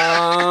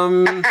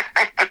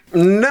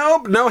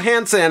 Nope, no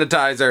hand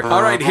sanitizer.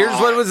 All right, here's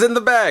what was in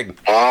the bag.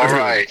 All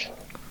right.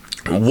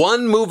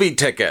 1 movie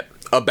ticket,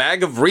 a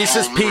bag of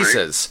Reese's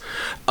Pieces,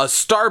 a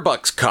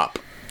Starbucks cup.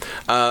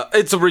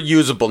 It's a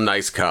reusable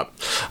nice cup.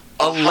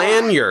 A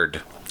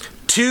lanyard,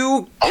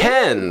 2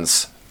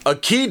 pens, a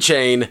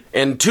keychain,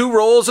 and 2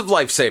 rolls of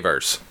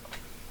Lifesavers.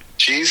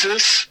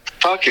 Jesus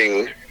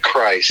fucking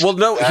Christ. Well,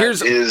 no,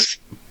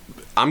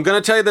 I'm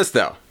going to tell you this,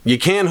 though. You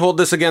can't hold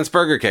this against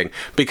Burger King,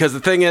 because the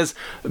thing is,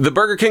 the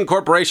Burger King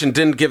Corporation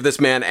didn't give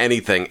this man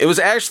anything. It was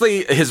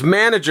actually his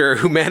manager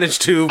who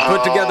managed to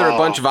put together a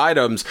bunch of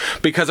items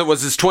because it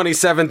was his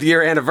 27th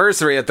year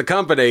anniversary at the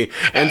company,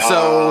 and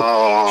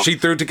so she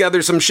threw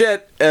together some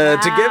shit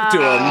to give to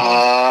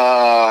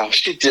him.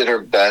 She did her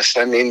best.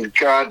 I mean,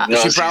 God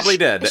knows. She probably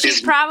did.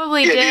 She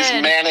probably did. These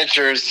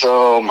managers,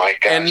 oh my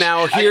gosh. And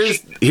now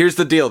here's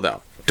the deal,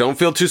 though. Don't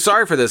feel too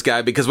sorry for this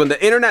guy, because when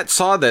the internet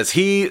saw this,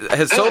 he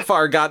has so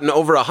far gotten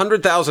over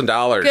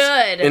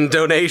 $100,000 in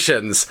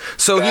donations.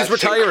 So That's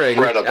he's retiring.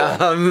 Incredible.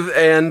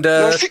 Isn't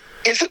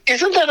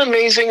that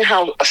amazing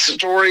how a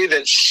story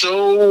that's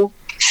so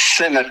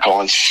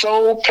cynical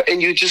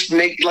and you just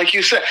make, like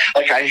you said,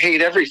 like, I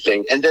hate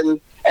everything, but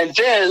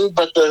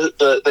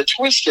the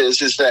twist is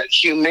that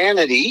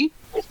humanity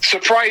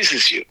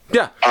surprises you.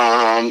 Yeah.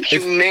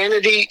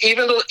 Humanity,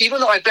 even though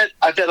I bet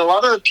a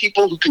lot of the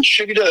people who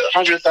contributed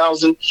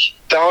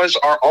 $100,000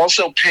 are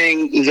also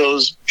paying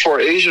those poor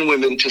Asian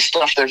women to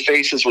stuff their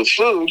faces with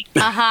food.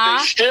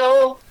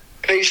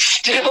 They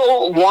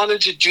still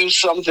wanted to do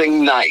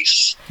something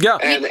nice. Yeah.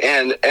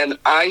 And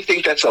I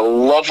think that's a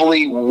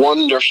lovely,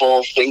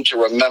 wonderful thing to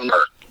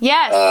remember.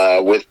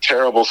 Yes. With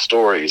terrible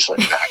stories like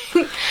that.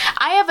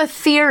 I have a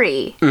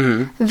theory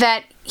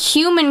that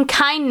human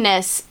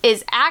kindness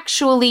is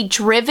actually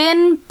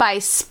driven by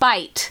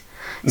spite.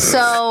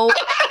 So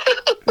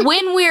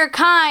when we're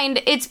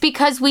kind, it's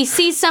because we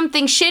see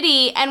something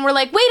shitty and we're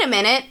like, wait a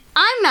minute,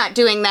 I'm not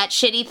doing that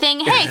shitty thing.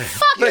 Hey,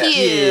 fuck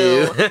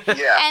you.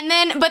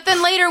 Yeah. But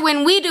then later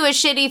when we do a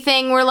shitty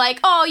thing, we're like,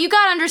 oh, you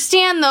gotta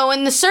understand though,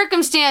 in the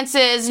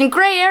circumstances and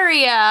gray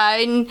area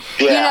and,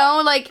 you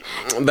know, like.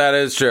 That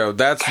is true.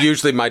 That's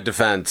usually my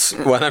defense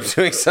when I'm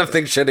doing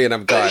something shitty and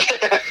I'm caught.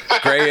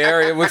 Gray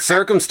area with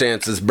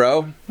circumstances,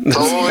 bro.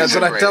 That's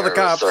what I tell the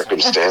cops.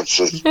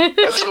 Circumstances.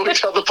 That's what we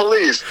tell the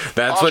police.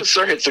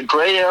 Officer, it's a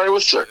gray area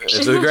with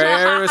circumstances. It's a gray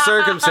area with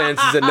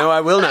circumstances, and no,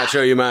 I will not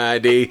show you my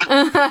ID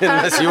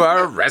unless you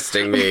are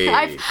arresting me.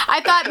 I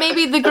thought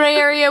maybe the gray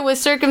area with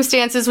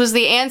circumstances was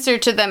the answer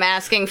to them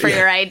asking for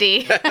your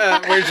ID.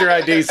 Where's your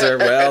ID, sir?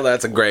 Well,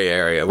 that's a gray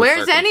area.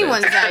 Where's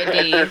anyone's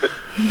ID?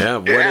 Yeah,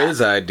 what is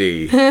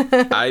ID?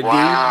 ID,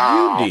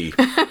 UD.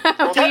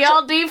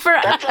 DLD for...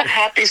 That's a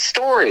happy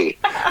story.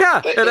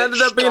 Yeah, it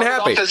ended up being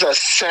happy. It started off as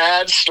a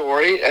sad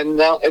story, and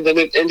then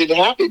it ended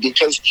happy,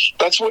 because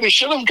that's what he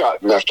should have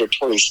gotten after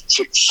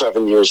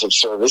 7 years of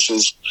service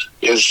is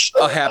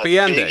a happy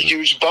ending. Big,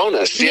 huge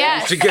bonus.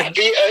 Yes.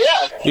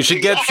 You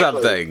should get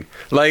something.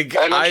 Like,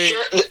 and I'm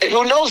sure,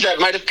 who knows, that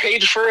might have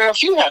paid for a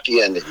few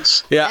happy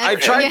endings. Yeah,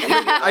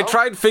 I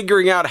tried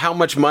figuring out how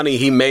much money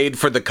he made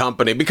for the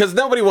company, because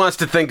nobody wants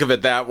to think of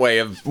it that way,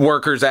 of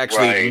workers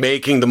actually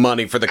making the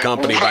money for the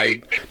company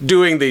by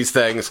doing these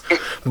things.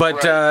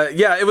 But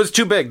yeah, it was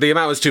too big. The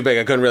amount was too big.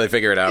 I couldn't really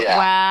figure it out. Yeah.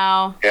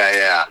 Wow.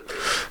 Yeah.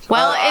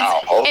 Well,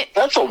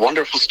 that's a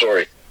wonderful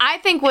story. I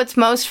think what's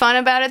most fun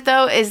about it,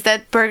 though, is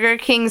that Burger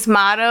King's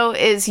motto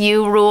is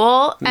 "You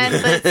rule," and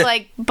it's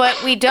like,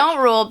 but we don't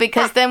rule,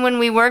 because then when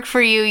we work for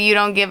you, you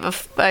don't give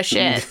a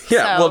shit.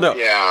 Yeah, so. well, no,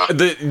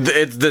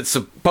 it's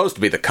supposed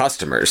to be the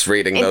customers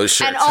reading those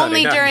shirts, and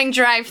only during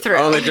drive-through.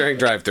 Only during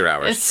drive-through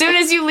hours. As soon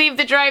as you leave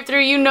the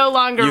drive-through, you no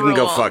longer you rule.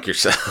 can go fuck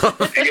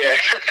yourself. Yeah.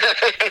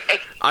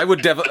 I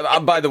would definitely.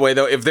 By the way,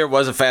 though, if there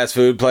was a fast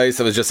food place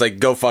that was just like,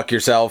 go fuck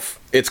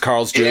yourself, it's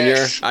Carl's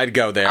Jr., I'd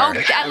go there. Oh,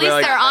 at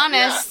least they're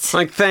honest.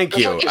 Like, thank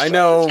you. I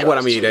know what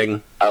I'm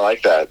eating. I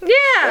like that.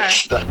 Yeah.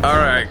 All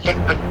right.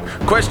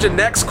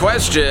 Next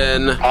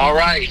question. All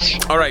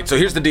right. So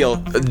here's the deal.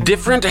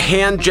 Different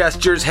hand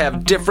gestures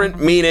have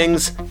different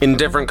meanings in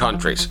different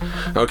countries.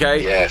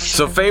 Okay? Yes.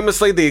 So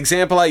famously, the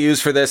example I use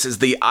for this is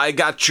the I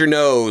got your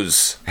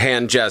nose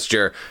hand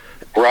gesture.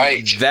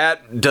 Right.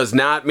 That does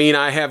not mean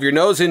I have your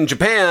nose in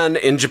Japan.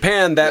 In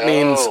Japan, that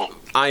means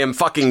I am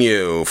fucking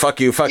you. Fuck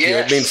you.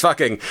 It means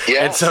fucking.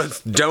 Yes. And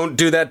so don't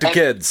do that to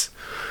kids.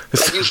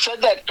 When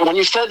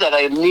you said that,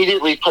 I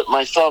immediately put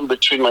my thumb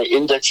between my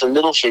index and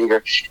middle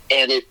finger,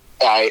 and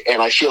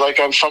I feel like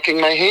I'm fucking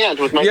my hand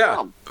with my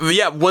thumb.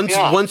 Yeah,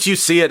 once you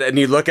see it and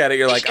you look at it,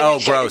 you're like, oh,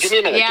 gross. Give me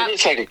a minute. Give me a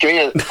second. Give me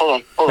a minute.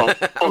 Hold on.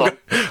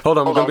 Hold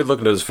on, I'm going to be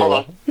looking at this for a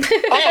while.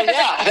 Oh,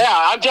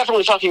 yeah, I'm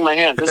definitely fucking my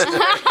hand. This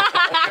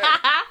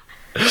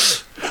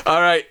is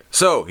All right,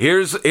 so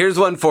here's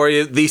one for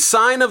you. The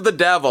sign of the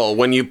devil,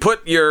 when you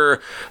put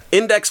your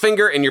index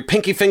finger and your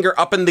pinky finger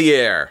up in the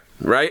air,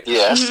 right?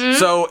 Yes. Mm-hmm.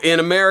 So in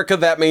America,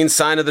 that means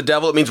sign of the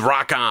devil. It means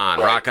rock on,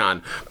 rock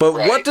on. But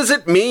what does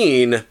it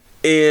mean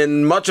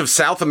in much of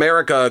South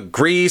America,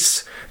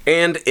 Greece,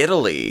 and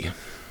Italy?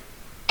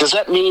 Does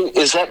that mean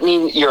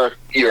you're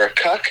a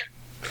cuck?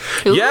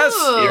 Ooh. Yes,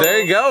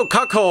 there you go,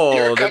 cuckold.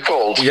 You're a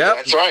cuckold. Yep.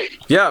 That's right.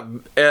 Yeah,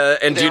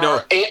 and do you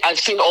know? I've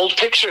seen old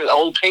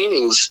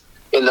paintings.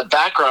 In the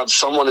background,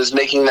 someone is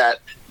making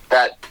that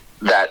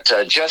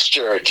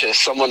gesture to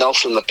someone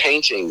else in the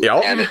painting,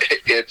 and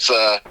it's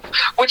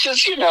which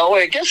is,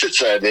 I guess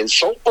it's an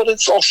insult, but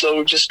it's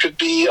also just could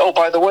be, oh,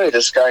 by the way,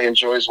 this guy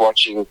enjoys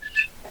watching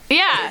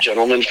a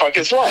gentleman fuck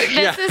his wife.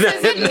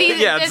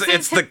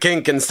 It's the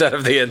kink instead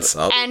of the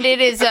insult, and it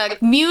is a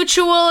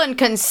mutual and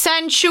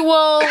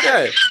consensual.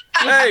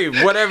 Hey,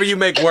 whatever you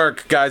make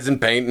work, guys in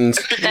paintings.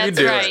 That's you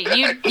do right.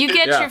 It. You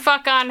get your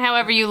fuck on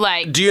however you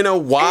like. Do you know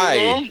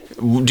why?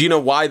 Mm-hmm. Do you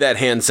know why that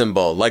hand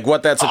symbol? Like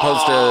what that's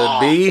supposed to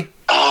be?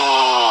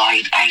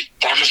 Oh,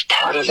 that was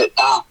part of it.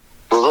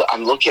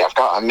 I'm looking.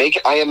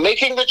 I am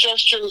making the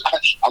gesture.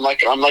 I'm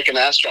like an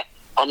astronaut.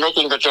 I'm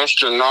making the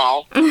gesture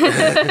now.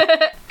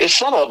 It's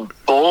not a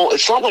bowl.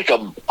 It's not like a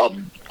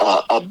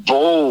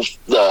bowl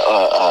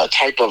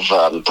type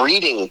of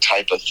breeding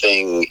type of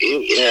thing.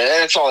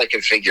 That's all I can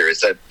figure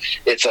is that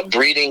it's a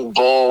breeding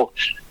bull,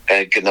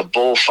 and the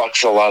bull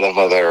fucks a lot of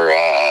other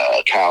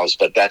cows.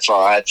 But that's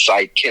all. I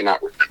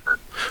cannot remember.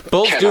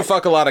 Bulls do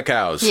fuck a lot of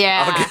cows.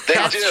 Yeah,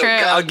 that's true.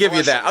 I'll give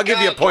you that. I'll give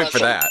you a point for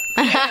that.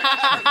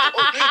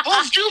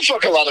 Bulls do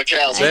fuck a lot of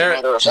cows.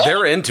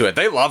 They're into it.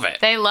 They love it.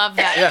 They love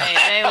that. Yeah.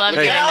 They love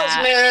doing Cows,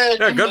 that. man.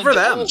 Yeah, good for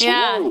them.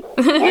 Yeah.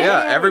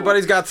 Yeah,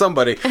 everybody's got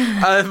somebody.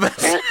 But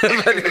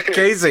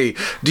Casey,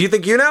 do you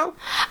think you know?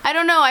 I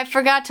don't know. I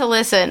forgot to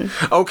listen.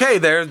 Okay,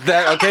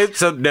 okay,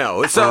 so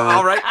no. So,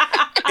 all right.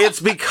 It's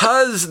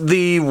because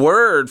the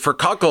word for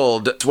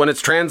cuckold, when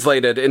it's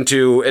translated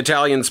into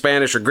Italian,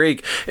 Spanish, or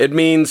Greek, it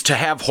means to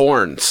have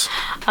horns.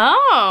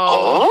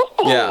 Oh.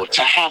 Yeah.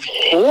 To have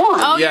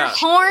horns. Oh, Yeah. you're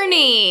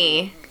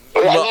horny.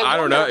 Well, I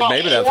don't know.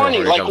 Maybe that's horny.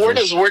 where it Like,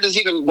 comes from. where does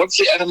even, what's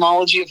the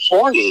etymology of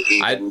horny?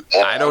 Even?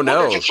 I don't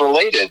know. If it's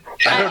related.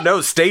 I don't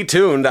know. Stay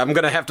tuned. I'm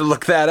going to have to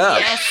look that up.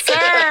 Yes,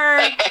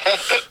 sir.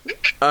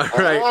 All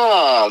right.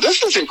 Ah,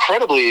 this is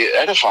incredibly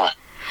edifying.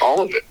 All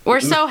of it.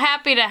 We're so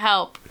happy to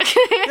help.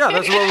 Yeah,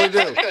 that's what we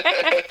do.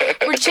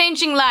 We're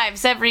changing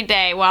lives every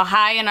day while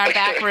high in our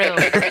back room.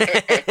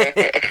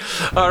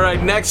 All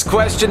right, next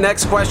question.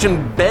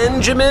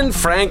 Benjamin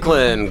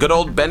Franklin. Good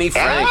old Benny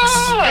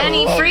Franks.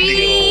 Benny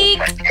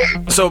Freak.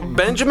 So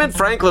Benjamin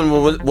Franklin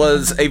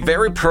was a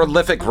very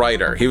prolific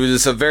writer. He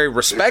was a very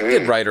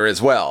respected writer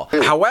as well.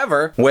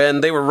 However,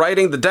 when they were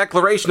writing the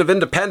Declaration of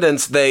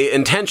Independence, they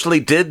intentionally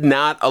did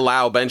not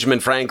allow Benjamin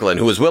Franklin,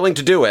 who was willing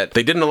to do it,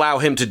 they didn't allow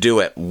him to do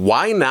it.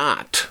 Why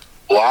not?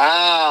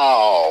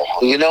 Wow.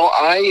 You know,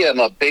 I am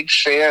a big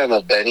fan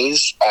of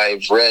Benny's.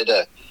 I've read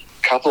a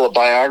couple of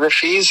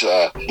biographies.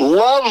 Love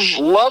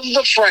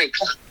the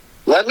Franklin.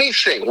 Let me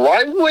think.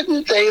 Why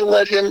wouldn't they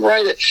let him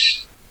write it?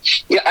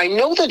 Yeah, I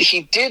know that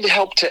he did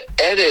help to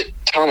edit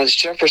Thomas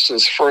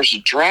Jefferson's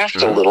first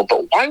draft a little,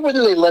 but why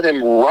wouldn't they let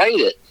him write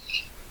it?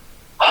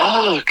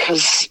 Oh,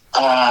 because,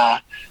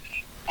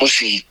 was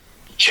he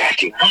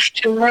jacking off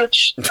too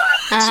much?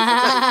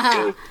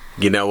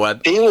 You know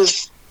what? He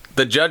was...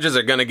 The judges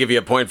are going to give you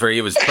a point for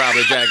he was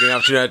probably jacking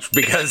off too much,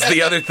 because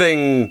the other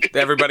thing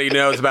everybody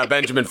knows about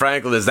Benjamin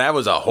Franklin is that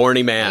was a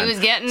horny man. He was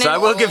getting so it. I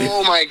will give you.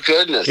 Oh my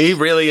goodness! He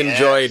really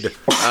enjoyed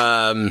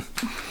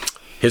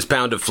his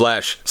pound of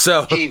flesh.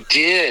 So he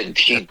did,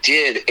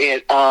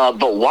 and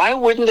but why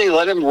wouldn't they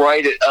let him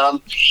write it?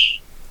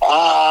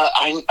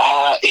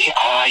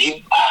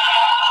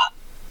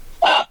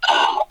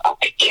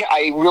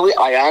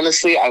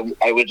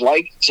 I would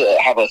like to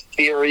have a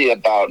theory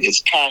about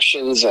his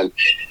passions, and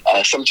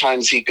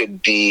sometimes he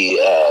could be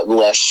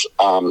less.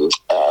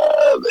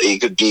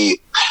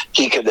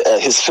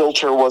 His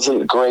filter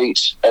wasn't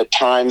great at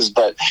times,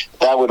 but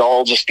that would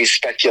all just be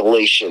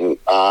speculation.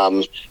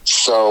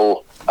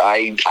 So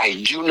I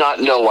do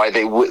not know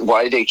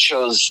why they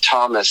chose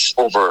Thomas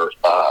over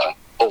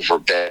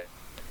Ben.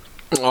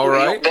 all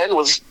right.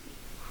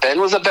 Ben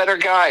was a better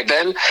guy.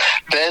 Ben,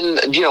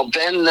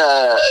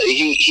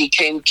 he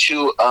came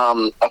to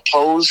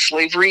oppose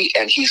slavery,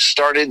 and he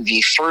started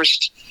the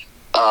first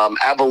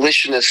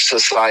abolitionist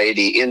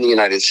society in the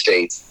United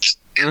States,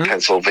 in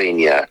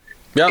Pennsylvania.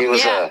 Yeah. He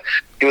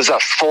was a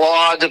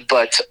flawed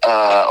but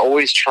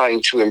always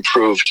trying to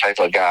improve type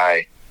of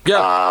guy.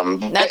 Yeah.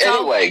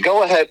 Anyway,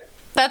 go ahead.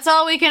 That's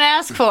all we can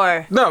ask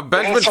for. No,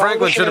 Benjamin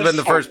Franklin should have been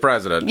the first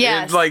president.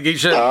 Yes. He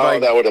should.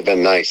 That would have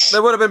been nice.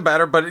 That would have been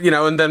better, but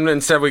and then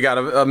instead we got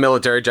a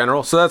military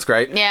general, so that's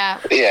great.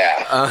 Yeah.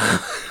 Yeah.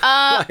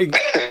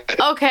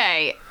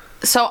 Okay.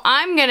 So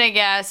I'm going to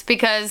guess,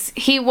 because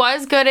he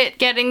was good at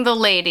getting the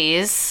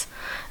ladies,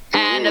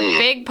 and a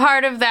big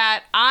part of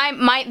that,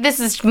 this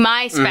is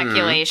my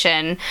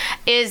speculation,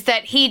 is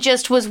that he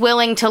just was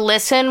willing to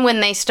listen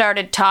when they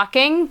started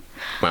talking.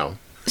 Well.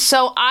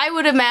 So I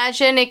would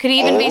imagine it could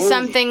even be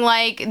something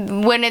like,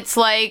 when it's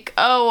like,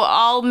 oh,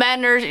 all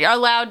men are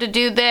allowed to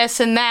do this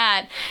and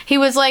that. He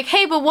was like,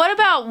 hey, but what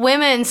about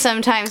women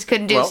sometimes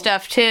could do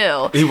stuff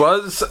too? He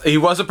was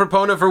a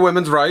proponent for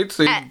women's rights.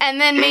 And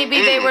then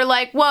maybe they were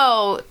like,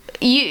 whoa,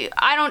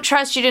 I don't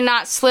trust you to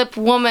not slip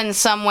woman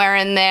somewhere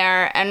in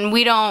there, and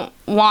we don't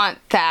want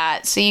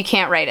that, so you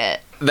can't write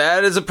it.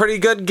 That is a pretty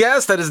good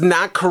guess. That is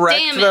not correct,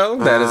 Damn it. though.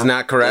 That is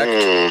not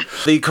correct.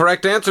 The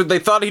correct answer, they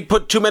thought he'd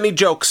put too many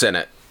jokes in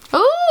it.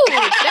 Ooh,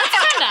 that's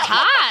kind of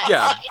hot.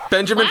 Yeah,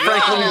 Benjamin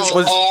Franklin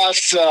was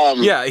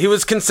awesome. Yeah, he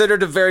was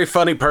considered a very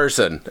funny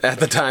person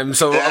at the time.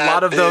 So a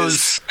lot of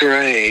those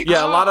great.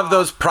 Yeah, a lot of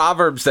those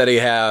proverbs that he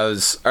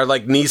has are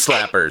like knee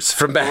slappers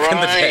from back in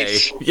the day.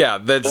 Yeah,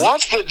 that's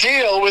what's the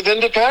deal with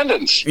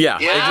independence? Yeah,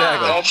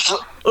 exactly.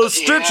 A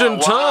stitch in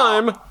wow.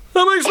 time.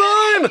 That makes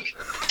fine.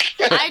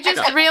 I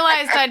just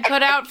realized I'd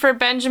put out for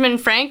Benjamin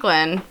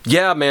Franklin.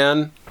 Yeah,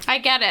 man. I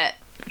get it.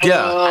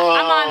 Yeah.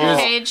 I'm on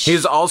the page.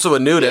 He's also a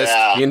nudist.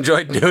 Yeah. He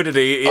enjoyed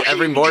nudity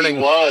every morning.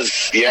 He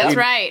was. Yeah. That's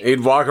right.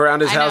 He'd walk around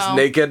his house know.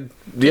 naked.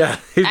 Yeah.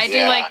 I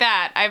do like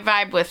that. I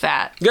vibe with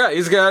that. Yeah, he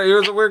was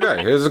a weird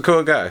guy. He was a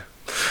cool guy.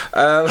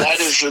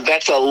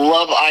 That's a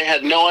love. I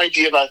had no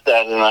idea about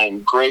that, and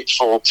I'm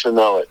grateful to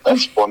know it.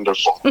 That's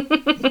wonderful.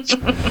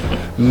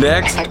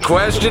 Next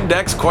question.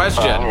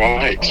 All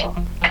right.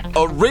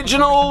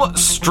 Original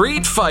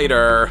Street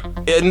Fighter.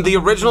 In the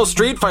original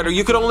Street Fighter,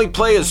 you could only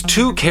play as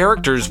two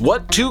characters.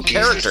 What two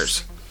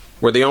characters?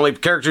 were the only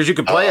characters you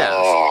could play as.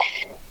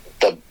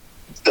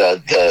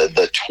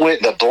 The twin,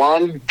 the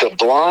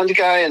blonde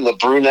guy and the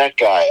brunette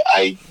guy.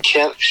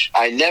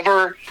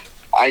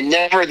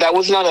 That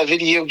was not a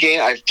video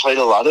game. I've played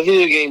a lot of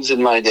video games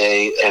in my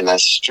day, and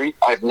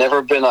I've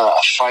never been a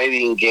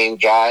fighting game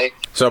guy.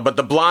 So, but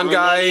the blonde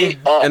guy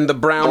and the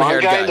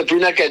brown-haired guy. And the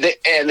brunette guy,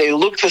 they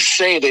look the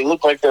same. They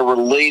look like they're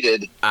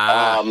related.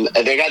 And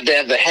they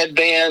have the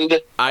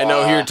headband. I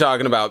know who you're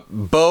talking about.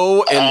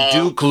 Bo and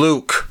Duke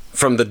Luke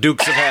from the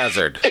Dukes of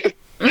Hazzard.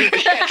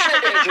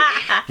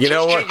 You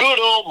know what? Good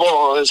old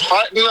boys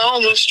fighting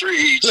on the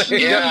streets.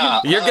 Yeah,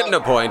 you're getting a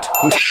point.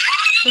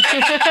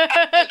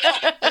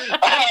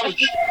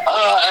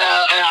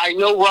 I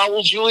know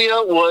Raul Julia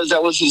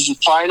was his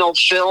final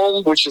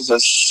film, which is a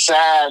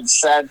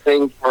sad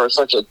thing for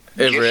such a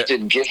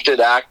gifted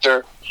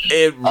actor.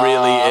 It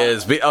really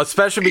is,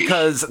 especially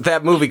because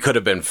that movie could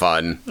have been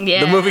fun.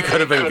 Yeah. The movie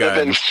could have been good. Could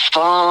have been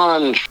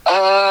fun.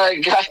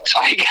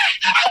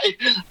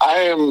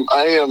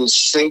 I am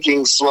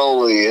sinking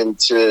slowly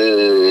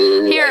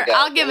into. Here,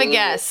 I'll give a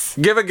guess.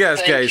 Give a guess,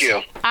 Thank Case.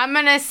 you. I'm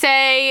gonna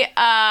say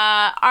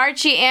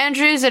Archie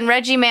Andrews and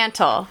Reggie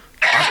Mantle.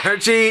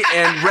 Archie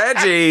and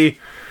Reggie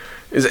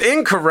is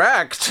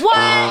incorrect. What?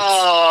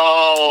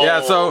 Oh,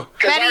 Yeah, so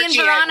Betty and Archie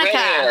had red Veronica.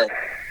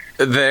 hair.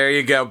 There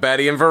you go,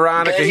 Betty and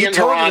Veronica. Betty He and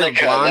told you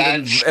Veronica,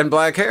 blonde and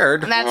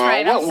black-haired. That's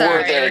right. I'm What were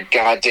sorry. their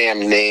goddamn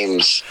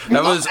names?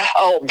 That was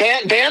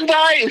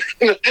Bandai.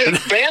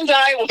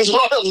 Bandai was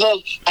one of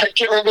the. I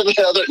can't remember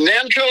the other.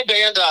 Namco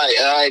Bandai.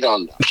 I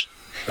don't know.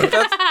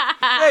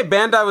 hey,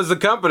 Bandai was the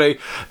company.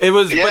 It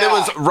was, but it Yeah.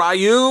 was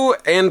Ryu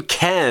and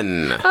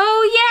Ken.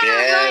 Oh yeah.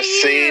 Yeah, Ryu.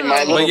 see,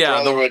 my little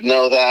brother would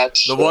know that.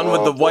 The one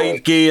with the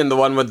white gi and the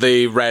one with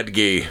the red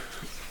gi.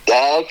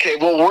 Okay,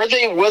 well,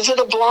 was it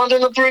a blonde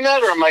and a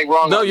brunette, or am I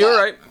wrong? No, on you're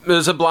that? right.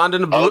 There's a blonde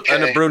and a,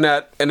 and a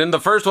brunette, and in the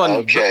first one,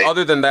 Okay.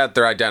 other than that,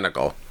 they're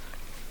identical.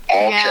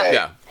 Okay.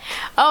 Yeah.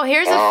 Oh,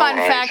 here's a fun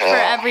Alright, fact for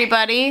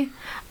everybody.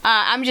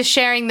 I'm just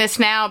sharing this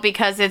now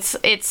because it's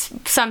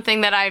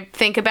something that I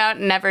think about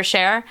and never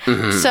share.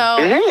 So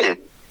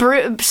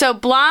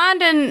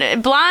blonde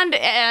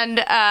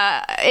and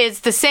is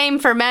the same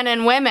for men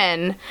and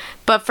women,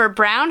 but for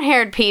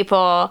brown-haired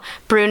people,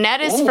 brunette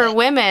is for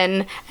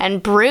women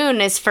and brune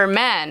is for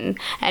men,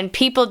 and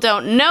people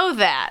don't know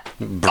that.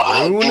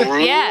 Brune?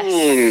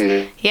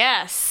 Yes.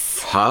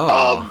 Yes.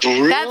 Oh.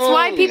 Brune. That's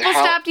why people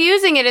stopped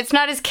using it. It's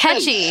not as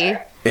catchy.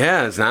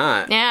 Yeah, it's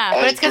not. Yeah,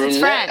 but it's because it's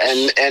Brunette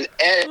French.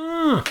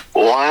 and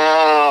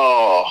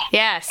wow.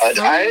 Yes.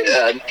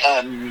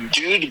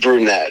 Dude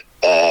brunette.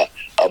 A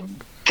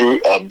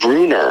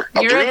Bruner.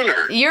 A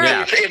Bruner. You're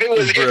Yeah. If it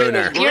was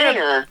Bruner.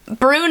 Bruner,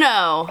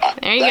 Bruno.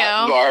 There you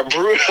go. Or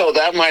Bruno,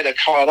 that might have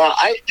caught on.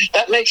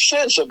 That makes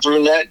sense. A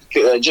brunette,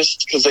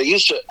 just because they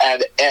used to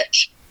add et.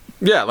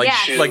 Yeah, like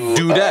Yes. like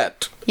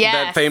dudette. Yes.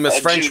 That famous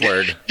French dudette.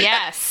 word.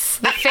 Yes.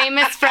 The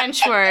famous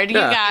French word. You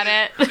Yeah. got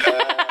it.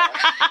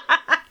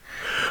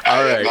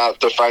 All right. I'm out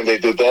to find they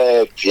do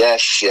that.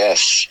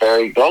 Yes.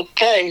 Very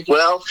okay.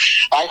 Well,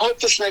 I hope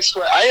this next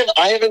question.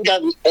 I haven't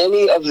gotten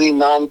any of the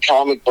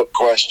non-comic book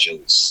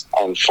questions,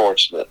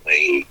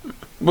 unfortunately.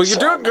 Well, you're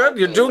doing good.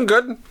 You're doing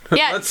good.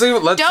 Yeah. Let's see.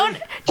 Don't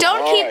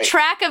All keep right.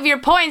 track of your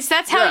points.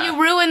 That's how Yeah.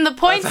 you ruin the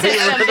point That's how you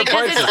system ruin the because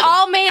point it's system.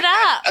 all made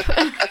up.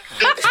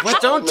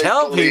 But don't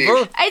tell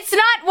people. It's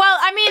not. Well,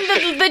 I mean,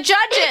 the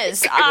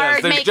judges are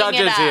Yes, there's making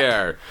judges it up.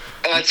 here.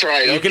 That's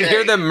right. You can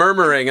hear them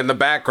murmuring in the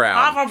background.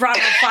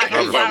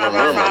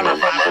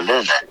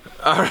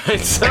 All right,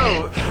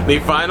 so the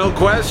final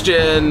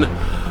question.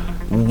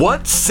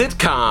 What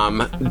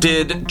sitcom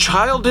did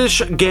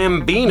Childish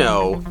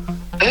Gambino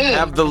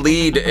have the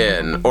lead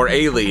in, or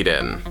a lead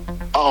in?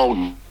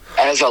 Oh,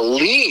 as a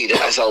lead.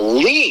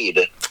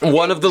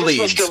 One of the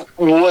leads.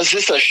 Was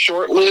this a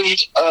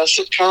short-lived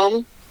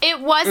sitcom? It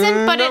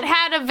wasn't, but it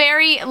had a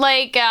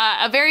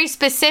very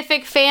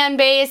specific fan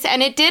base,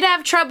 and it did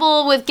have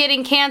trouble with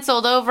getting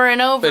canceled over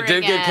and over It did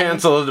again. get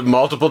canceled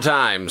multiple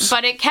times.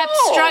 But it kept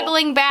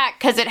struggling back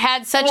because it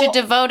had such a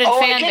devoted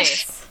fan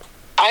base.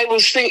 I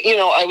was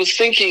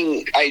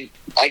thinking.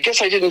 I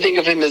guess I didn't think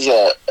of him as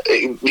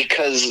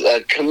because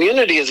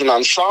Community is an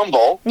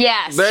ensemble.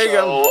 Yes. There you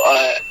go.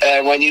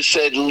 And when you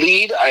said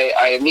lead,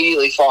 I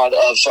immediately thought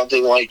of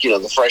something like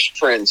The Fresh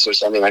Prince or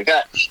something like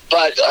that.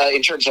 But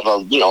in terms of a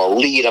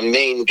lead, a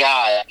main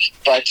guy,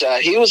 but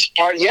he was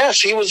part.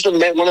 Yes, he was one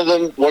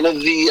of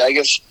the I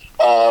guess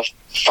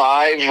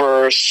 5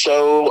 or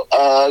so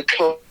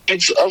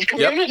co-leads of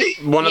Community.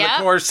 Yep. One of the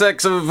core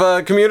 6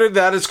 of Community.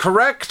 That is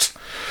correct.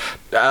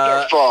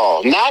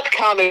 Wonderful. Not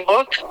comic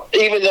book,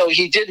 even though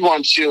he did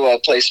want to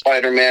play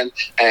Spider-Man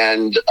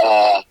and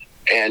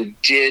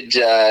did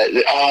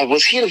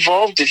was he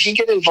involved? Did he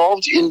get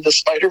involved in the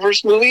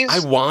Spider-Verse movies?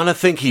 I want to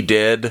think he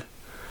did.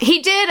 He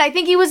did. I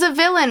think he was a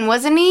villain,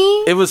 wasn't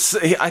he? It was.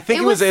 I think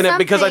he was in it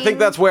because I think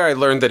that's where I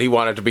learned that he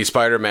wanted to be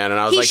Spider-Man, and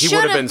I was like, he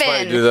would have been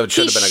Spider-Man.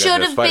 He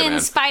should have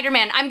been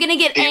Spider-Man. I'm gonna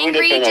get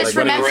angry just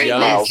remembering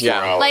this.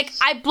 Yeah. Like,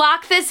 I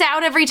block this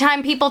out every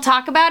time people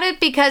talk about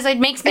it because it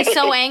makes me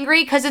so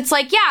angry. Because it's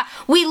like, yeah,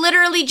 we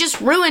literally just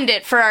ruined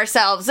it for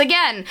ourselves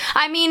again.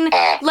 I mean,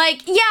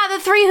 like, yeah, the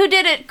three who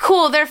did it,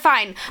 cool, they're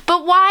fine.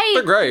 But why?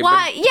 They're great.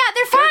 Why? Yeah,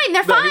 they're fine.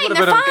 They're fine.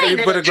 They're fine.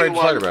 He put a great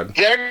Spider-Man.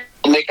 They're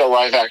make a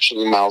live action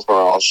Miles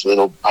Morales.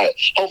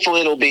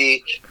 Hopefully it'll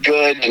be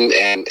good,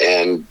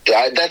 and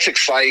that's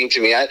exciting to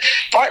me.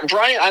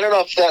 Brian, I don't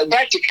know if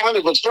back to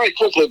comic books very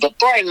quickly, but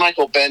Brian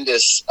Michael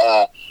Bendis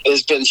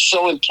has been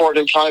so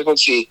important in comic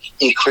books. He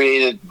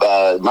created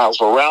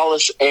Miles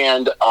Morales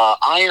and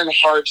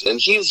Ironheart, and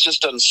he's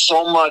just done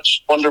so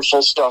much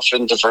wonderful stuff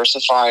in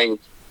diversifying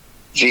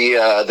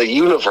the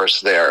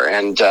universe there,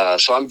 and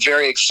so I'm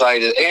very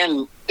excited,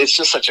 and it's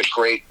just such a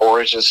great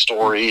origin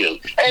story. And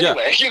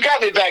anyway, you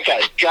got me back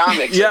at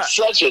comics. I'm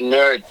such a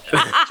nerd.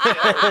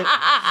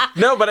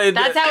 No, but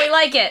that's how we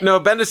like it. No,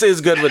 Bendis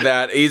is good with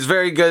that. He's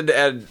very good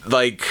at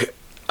like.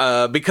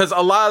 Because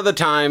a lot of the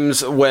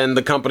times when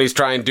the companies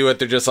try and do it,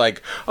 they're just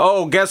like,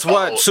 oh, guess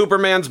what?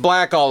 Superman's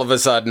black all of a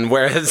sudden.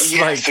 Whereas,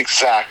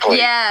 exactly.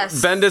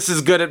 Yes. Bendis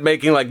is good at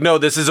making, like, no,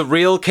 this is a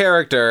real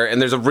character,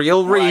 and there's a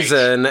real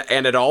reason,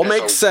 and it all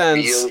makes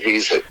sense. Real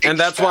reason. And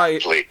that's why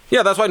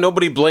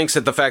nobody blinks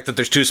at the fact that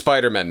there's two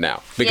Spider-Men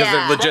now. Because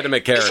they're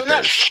legitimate characters. Isn't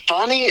that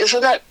funny?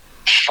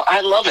 I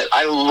love it.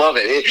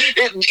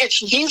 It's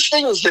these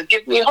things that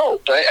give me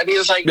hope. I mean,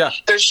 it's like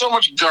there's so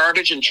much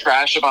garbage and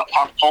trash about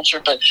pop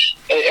culture,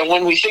 and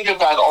when we think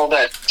about all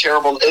that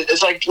terrible,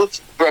 it's like,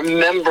 let's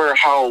remember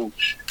how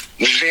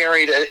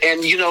varied,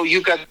 and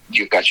you've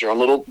got your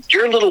little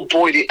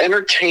boy. The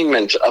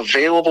entertainment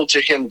available to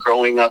him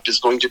growing up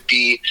is going to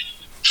be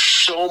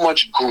so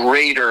much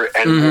greater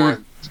and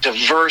more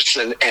diverse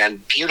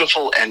and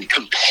beautiful and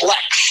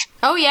complex.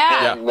 Oh,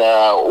 yeah. Than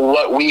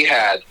what we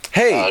had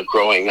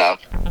growing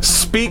up.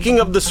 Speaking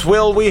of the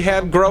swill we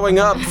had growing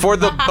up, for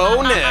the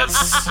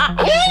bonus.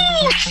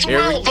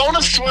 Ooh,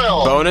 bonus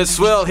swill. Bonus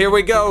swill, here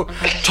we go.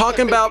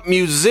 Talking about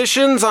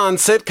musicians on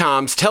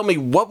sitcoms, tell me,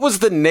 what was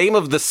the name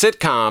of the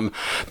sitcom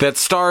that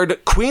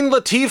starred Queen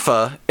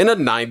Latifah in a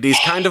 90s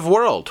kind of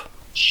world?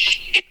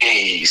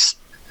 Jeez.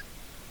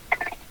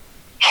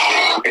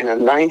 In a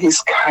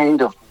 90s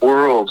kind of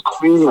world,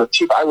 Queen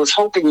Latifah. I was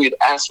hoping you'd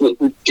ask me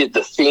who did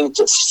the theme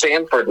to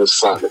Sanford and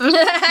Son.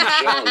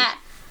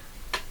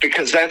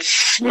 Because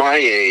that's my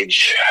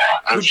age,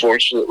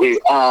 unfortunately.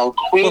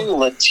 Queen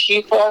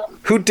Latifah.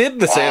 Who did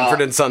the Sanford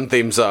and Son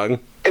theme song?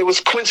 It was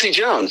Quincy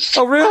Jones.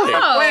 Oh, really?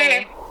 Oh.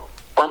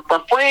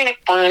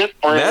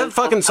 That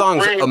fucking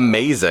song's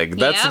amazing.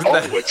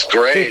 It's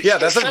great. Yeah,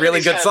 that's a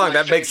really good song.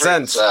 That makes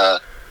sense.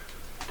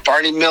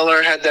 Barney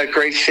Miller had that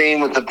great theme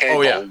with the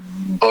big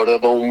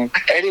boom.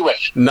 Anyway,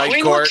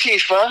 Queen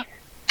Latifah.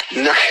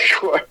 Night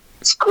Court.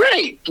 It's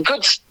great.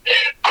 Good.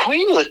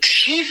 Queen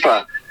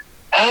Latifah.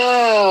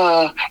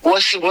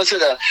 Was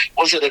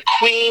it a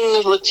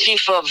Queen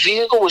Latifah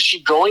vehicle? Was she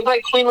going by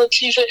Queen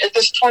Latifah at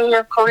this point in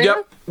her career?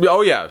 Yep.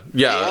 Oh yeah.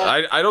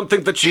 I don't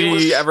think that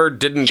she ever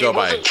didn't go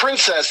by. She wasn't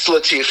Princess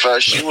Latifah.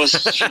 She was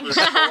Queen.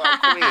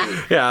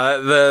 Yeah,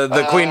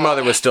 the Queen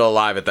Mother was still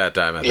alive at that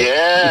time, I think.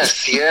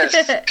 Yes.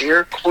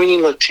 Dear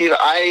Queen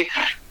Latifah.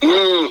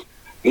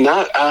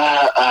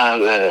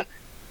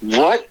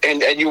 What?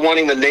 And you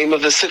wanting the name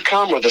of the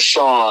sitcom or the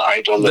song?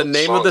 I don't know. The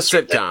name of the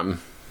sitcom.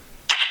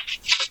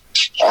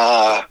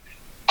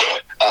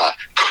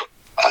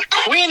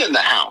 Queen in the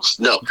House.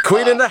 No.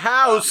 Queen in the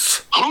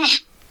House.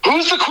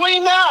 Who's the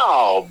queen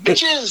now?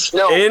 Bitches.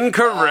 No.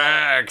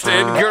 Incorrect.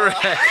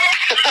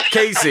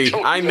 Casey,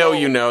 I know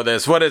you know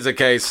this. What is it,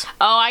 Case?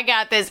 Oh, I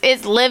got this.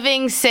 It's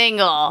Living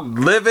Single.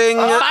 Living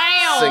Single.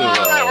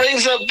 That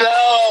rings a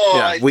bell.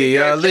 Yeah, we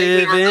are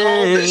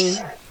living.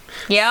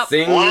 Yep.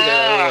 Single.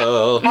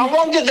 Wow. How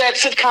long did that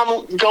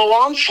sitcom go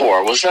on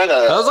for? Was that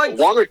was like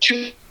 1 or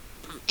 2,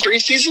 3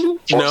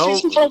 seasons? 4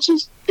 seasons, 5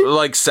 seasons?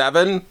 Like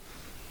 7.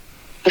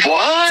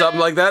 What?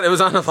 Something like that. It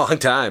was on a long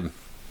time.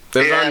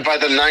 By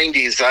the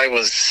 90s, I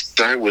was.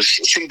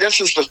 See,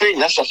 this is the thing.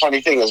 That's the funny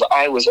thing is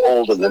I was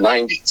old in the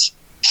 90s,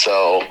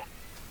 so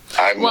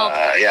I'm.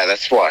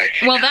 That's why.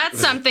 Well, that's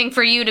something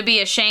for you to be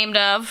ashamed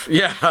of.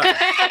 Yeah.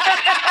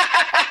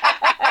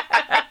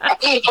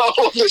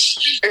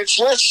 It's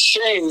less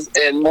shame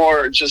and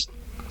more just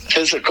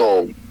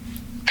physical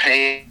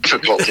pain,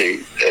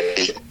 difficulty.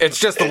 It's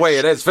just the way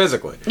it is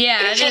physically.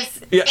 Yeah, it is.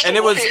 Yeah, and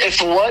it was.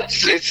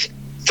 It's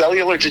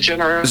cellular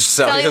degeneration.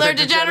 Cellular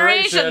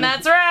degeneration.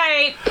 That's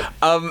right.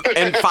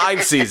 And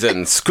 5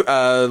 seasons.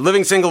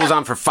 Living Single was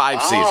on for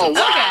 5 seasons.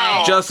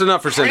 Okay. Just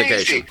enough for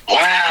syndication. Wow.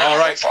 All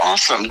right. That's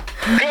awesome.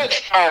 Good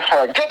for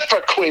her. Good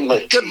for Queen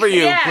Latifah. Good for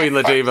you, Queen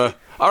Latifah.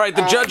 All right,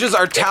 the judges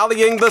are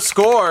tallying the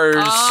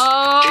scores.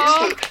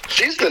 Oh.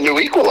 She's the new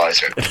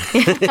equalizer.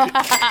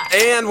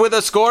 And with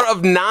a score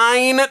of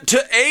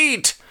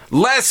 9-8,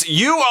 Les,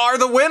 you are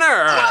the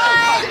winner.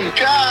 Oh, my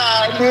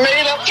God.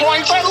 Made up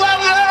points. I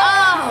love it.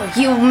 Oh,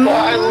 you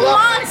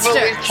monster.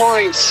 I love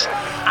points.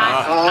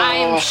 I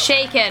am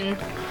shaken.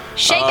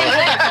 Shaken to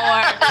the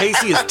core.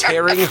 Casey is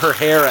tearing her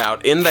hair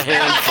out in the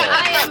handful.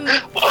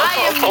 I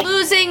am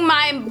losing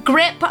my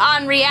grip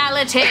on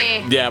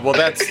reality. Yeah, well,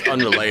 that's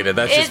unrelated.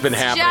 That's just been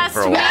happening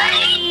for a while.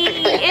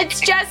 It's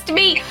just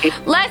me.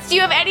 Les, do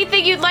you have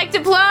anything you'd like to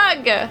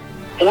plug?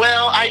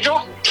 Well, I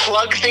don't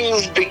plug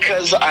things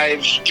because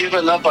I've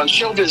given up on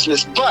show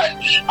business, but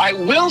I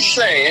will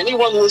say,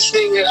 anyone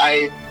listening,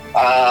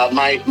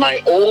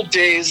 my old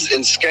days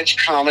in sketch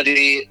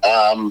comedy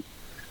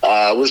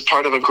was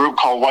part of a group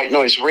called White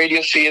Noise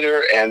Radio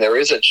Theater, and there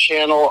is a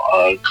channel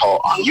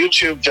called on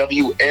YouTube,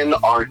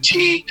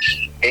 WNRT.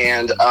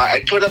 And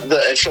I put up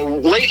so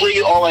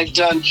lately all I've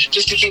done,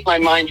 just to keep my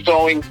mind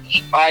going,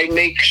 I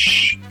make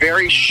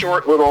very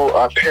short little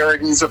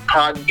parodies of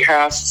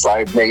podcasts.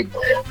 I've made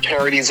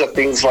parodies of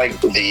things like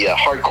the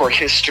Hardcore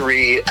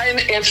History.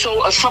 And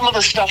so some of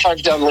the stuff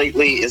I've done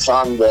lately is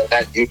on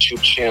that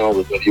YouTube channel,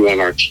 the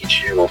WNRT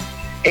channel.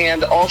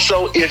 And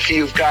also, if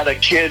you've got a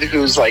kid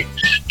who's like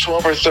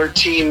 12 or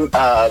 13,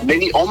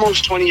 maybe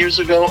almost 20 years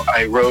ago,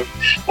 I wrote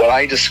what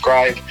I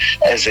describe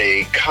as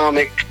a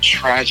comic,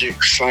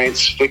 tragic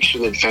science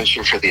fiction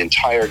adventure for the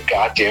entire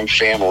goddamn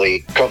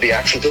family called The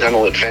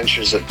Accidental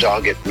Adventures of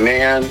Dog and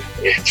Man.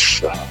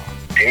 It's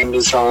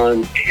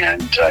Amazon,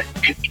 and you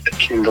can get the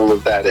Kindle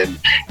of that,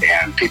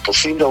 and people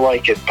seem to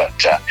like it.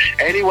 But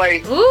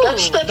anyway,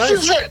 that's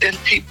nice.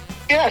 It.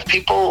 If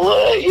people,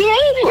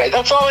 anyway,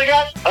 that's all I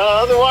got.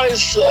 Otherwise,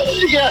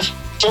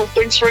 so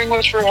thanks very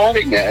much for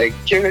having me.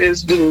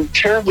 It's been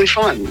terribly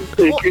fun.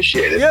 I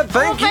appreciate it. Yeah,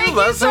 thank you,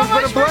 Les. So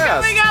much it's been a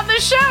blast. for coming on the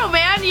show,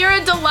 man. You're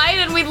a delight,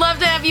 and we'd love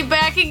to have you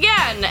back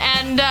again.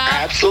 And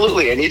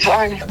absolutely,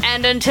 anytime.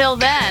 And until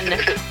then,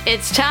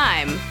 it's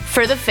time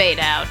for the fade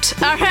out.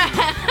 All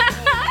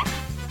right.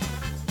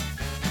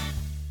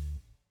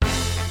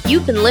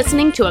 You've been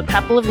listening to A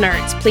Couple of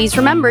Nerds. Please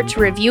remember to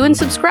review and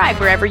subscribe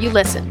wherever you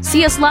listen.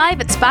 See us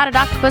live at Spotted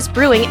Octopus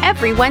Brewing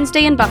every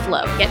Wednesday in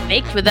Buffalo. Get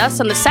baked with us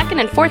on the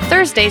second and fourth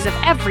Thursdays of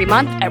every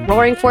month at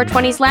Roaring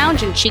 420's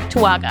Lounge in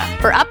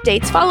Cheektowaga. For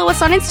updates, follow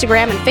us on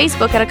Instagram and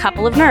Facebook at A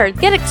Couple of Nerds.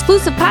 Get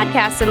exclusive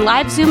podcasts and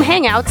live Zoom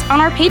hangouts on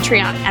our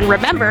Patreon. And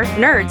remember,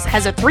 Nerds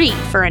has a 3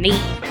 for an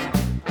E.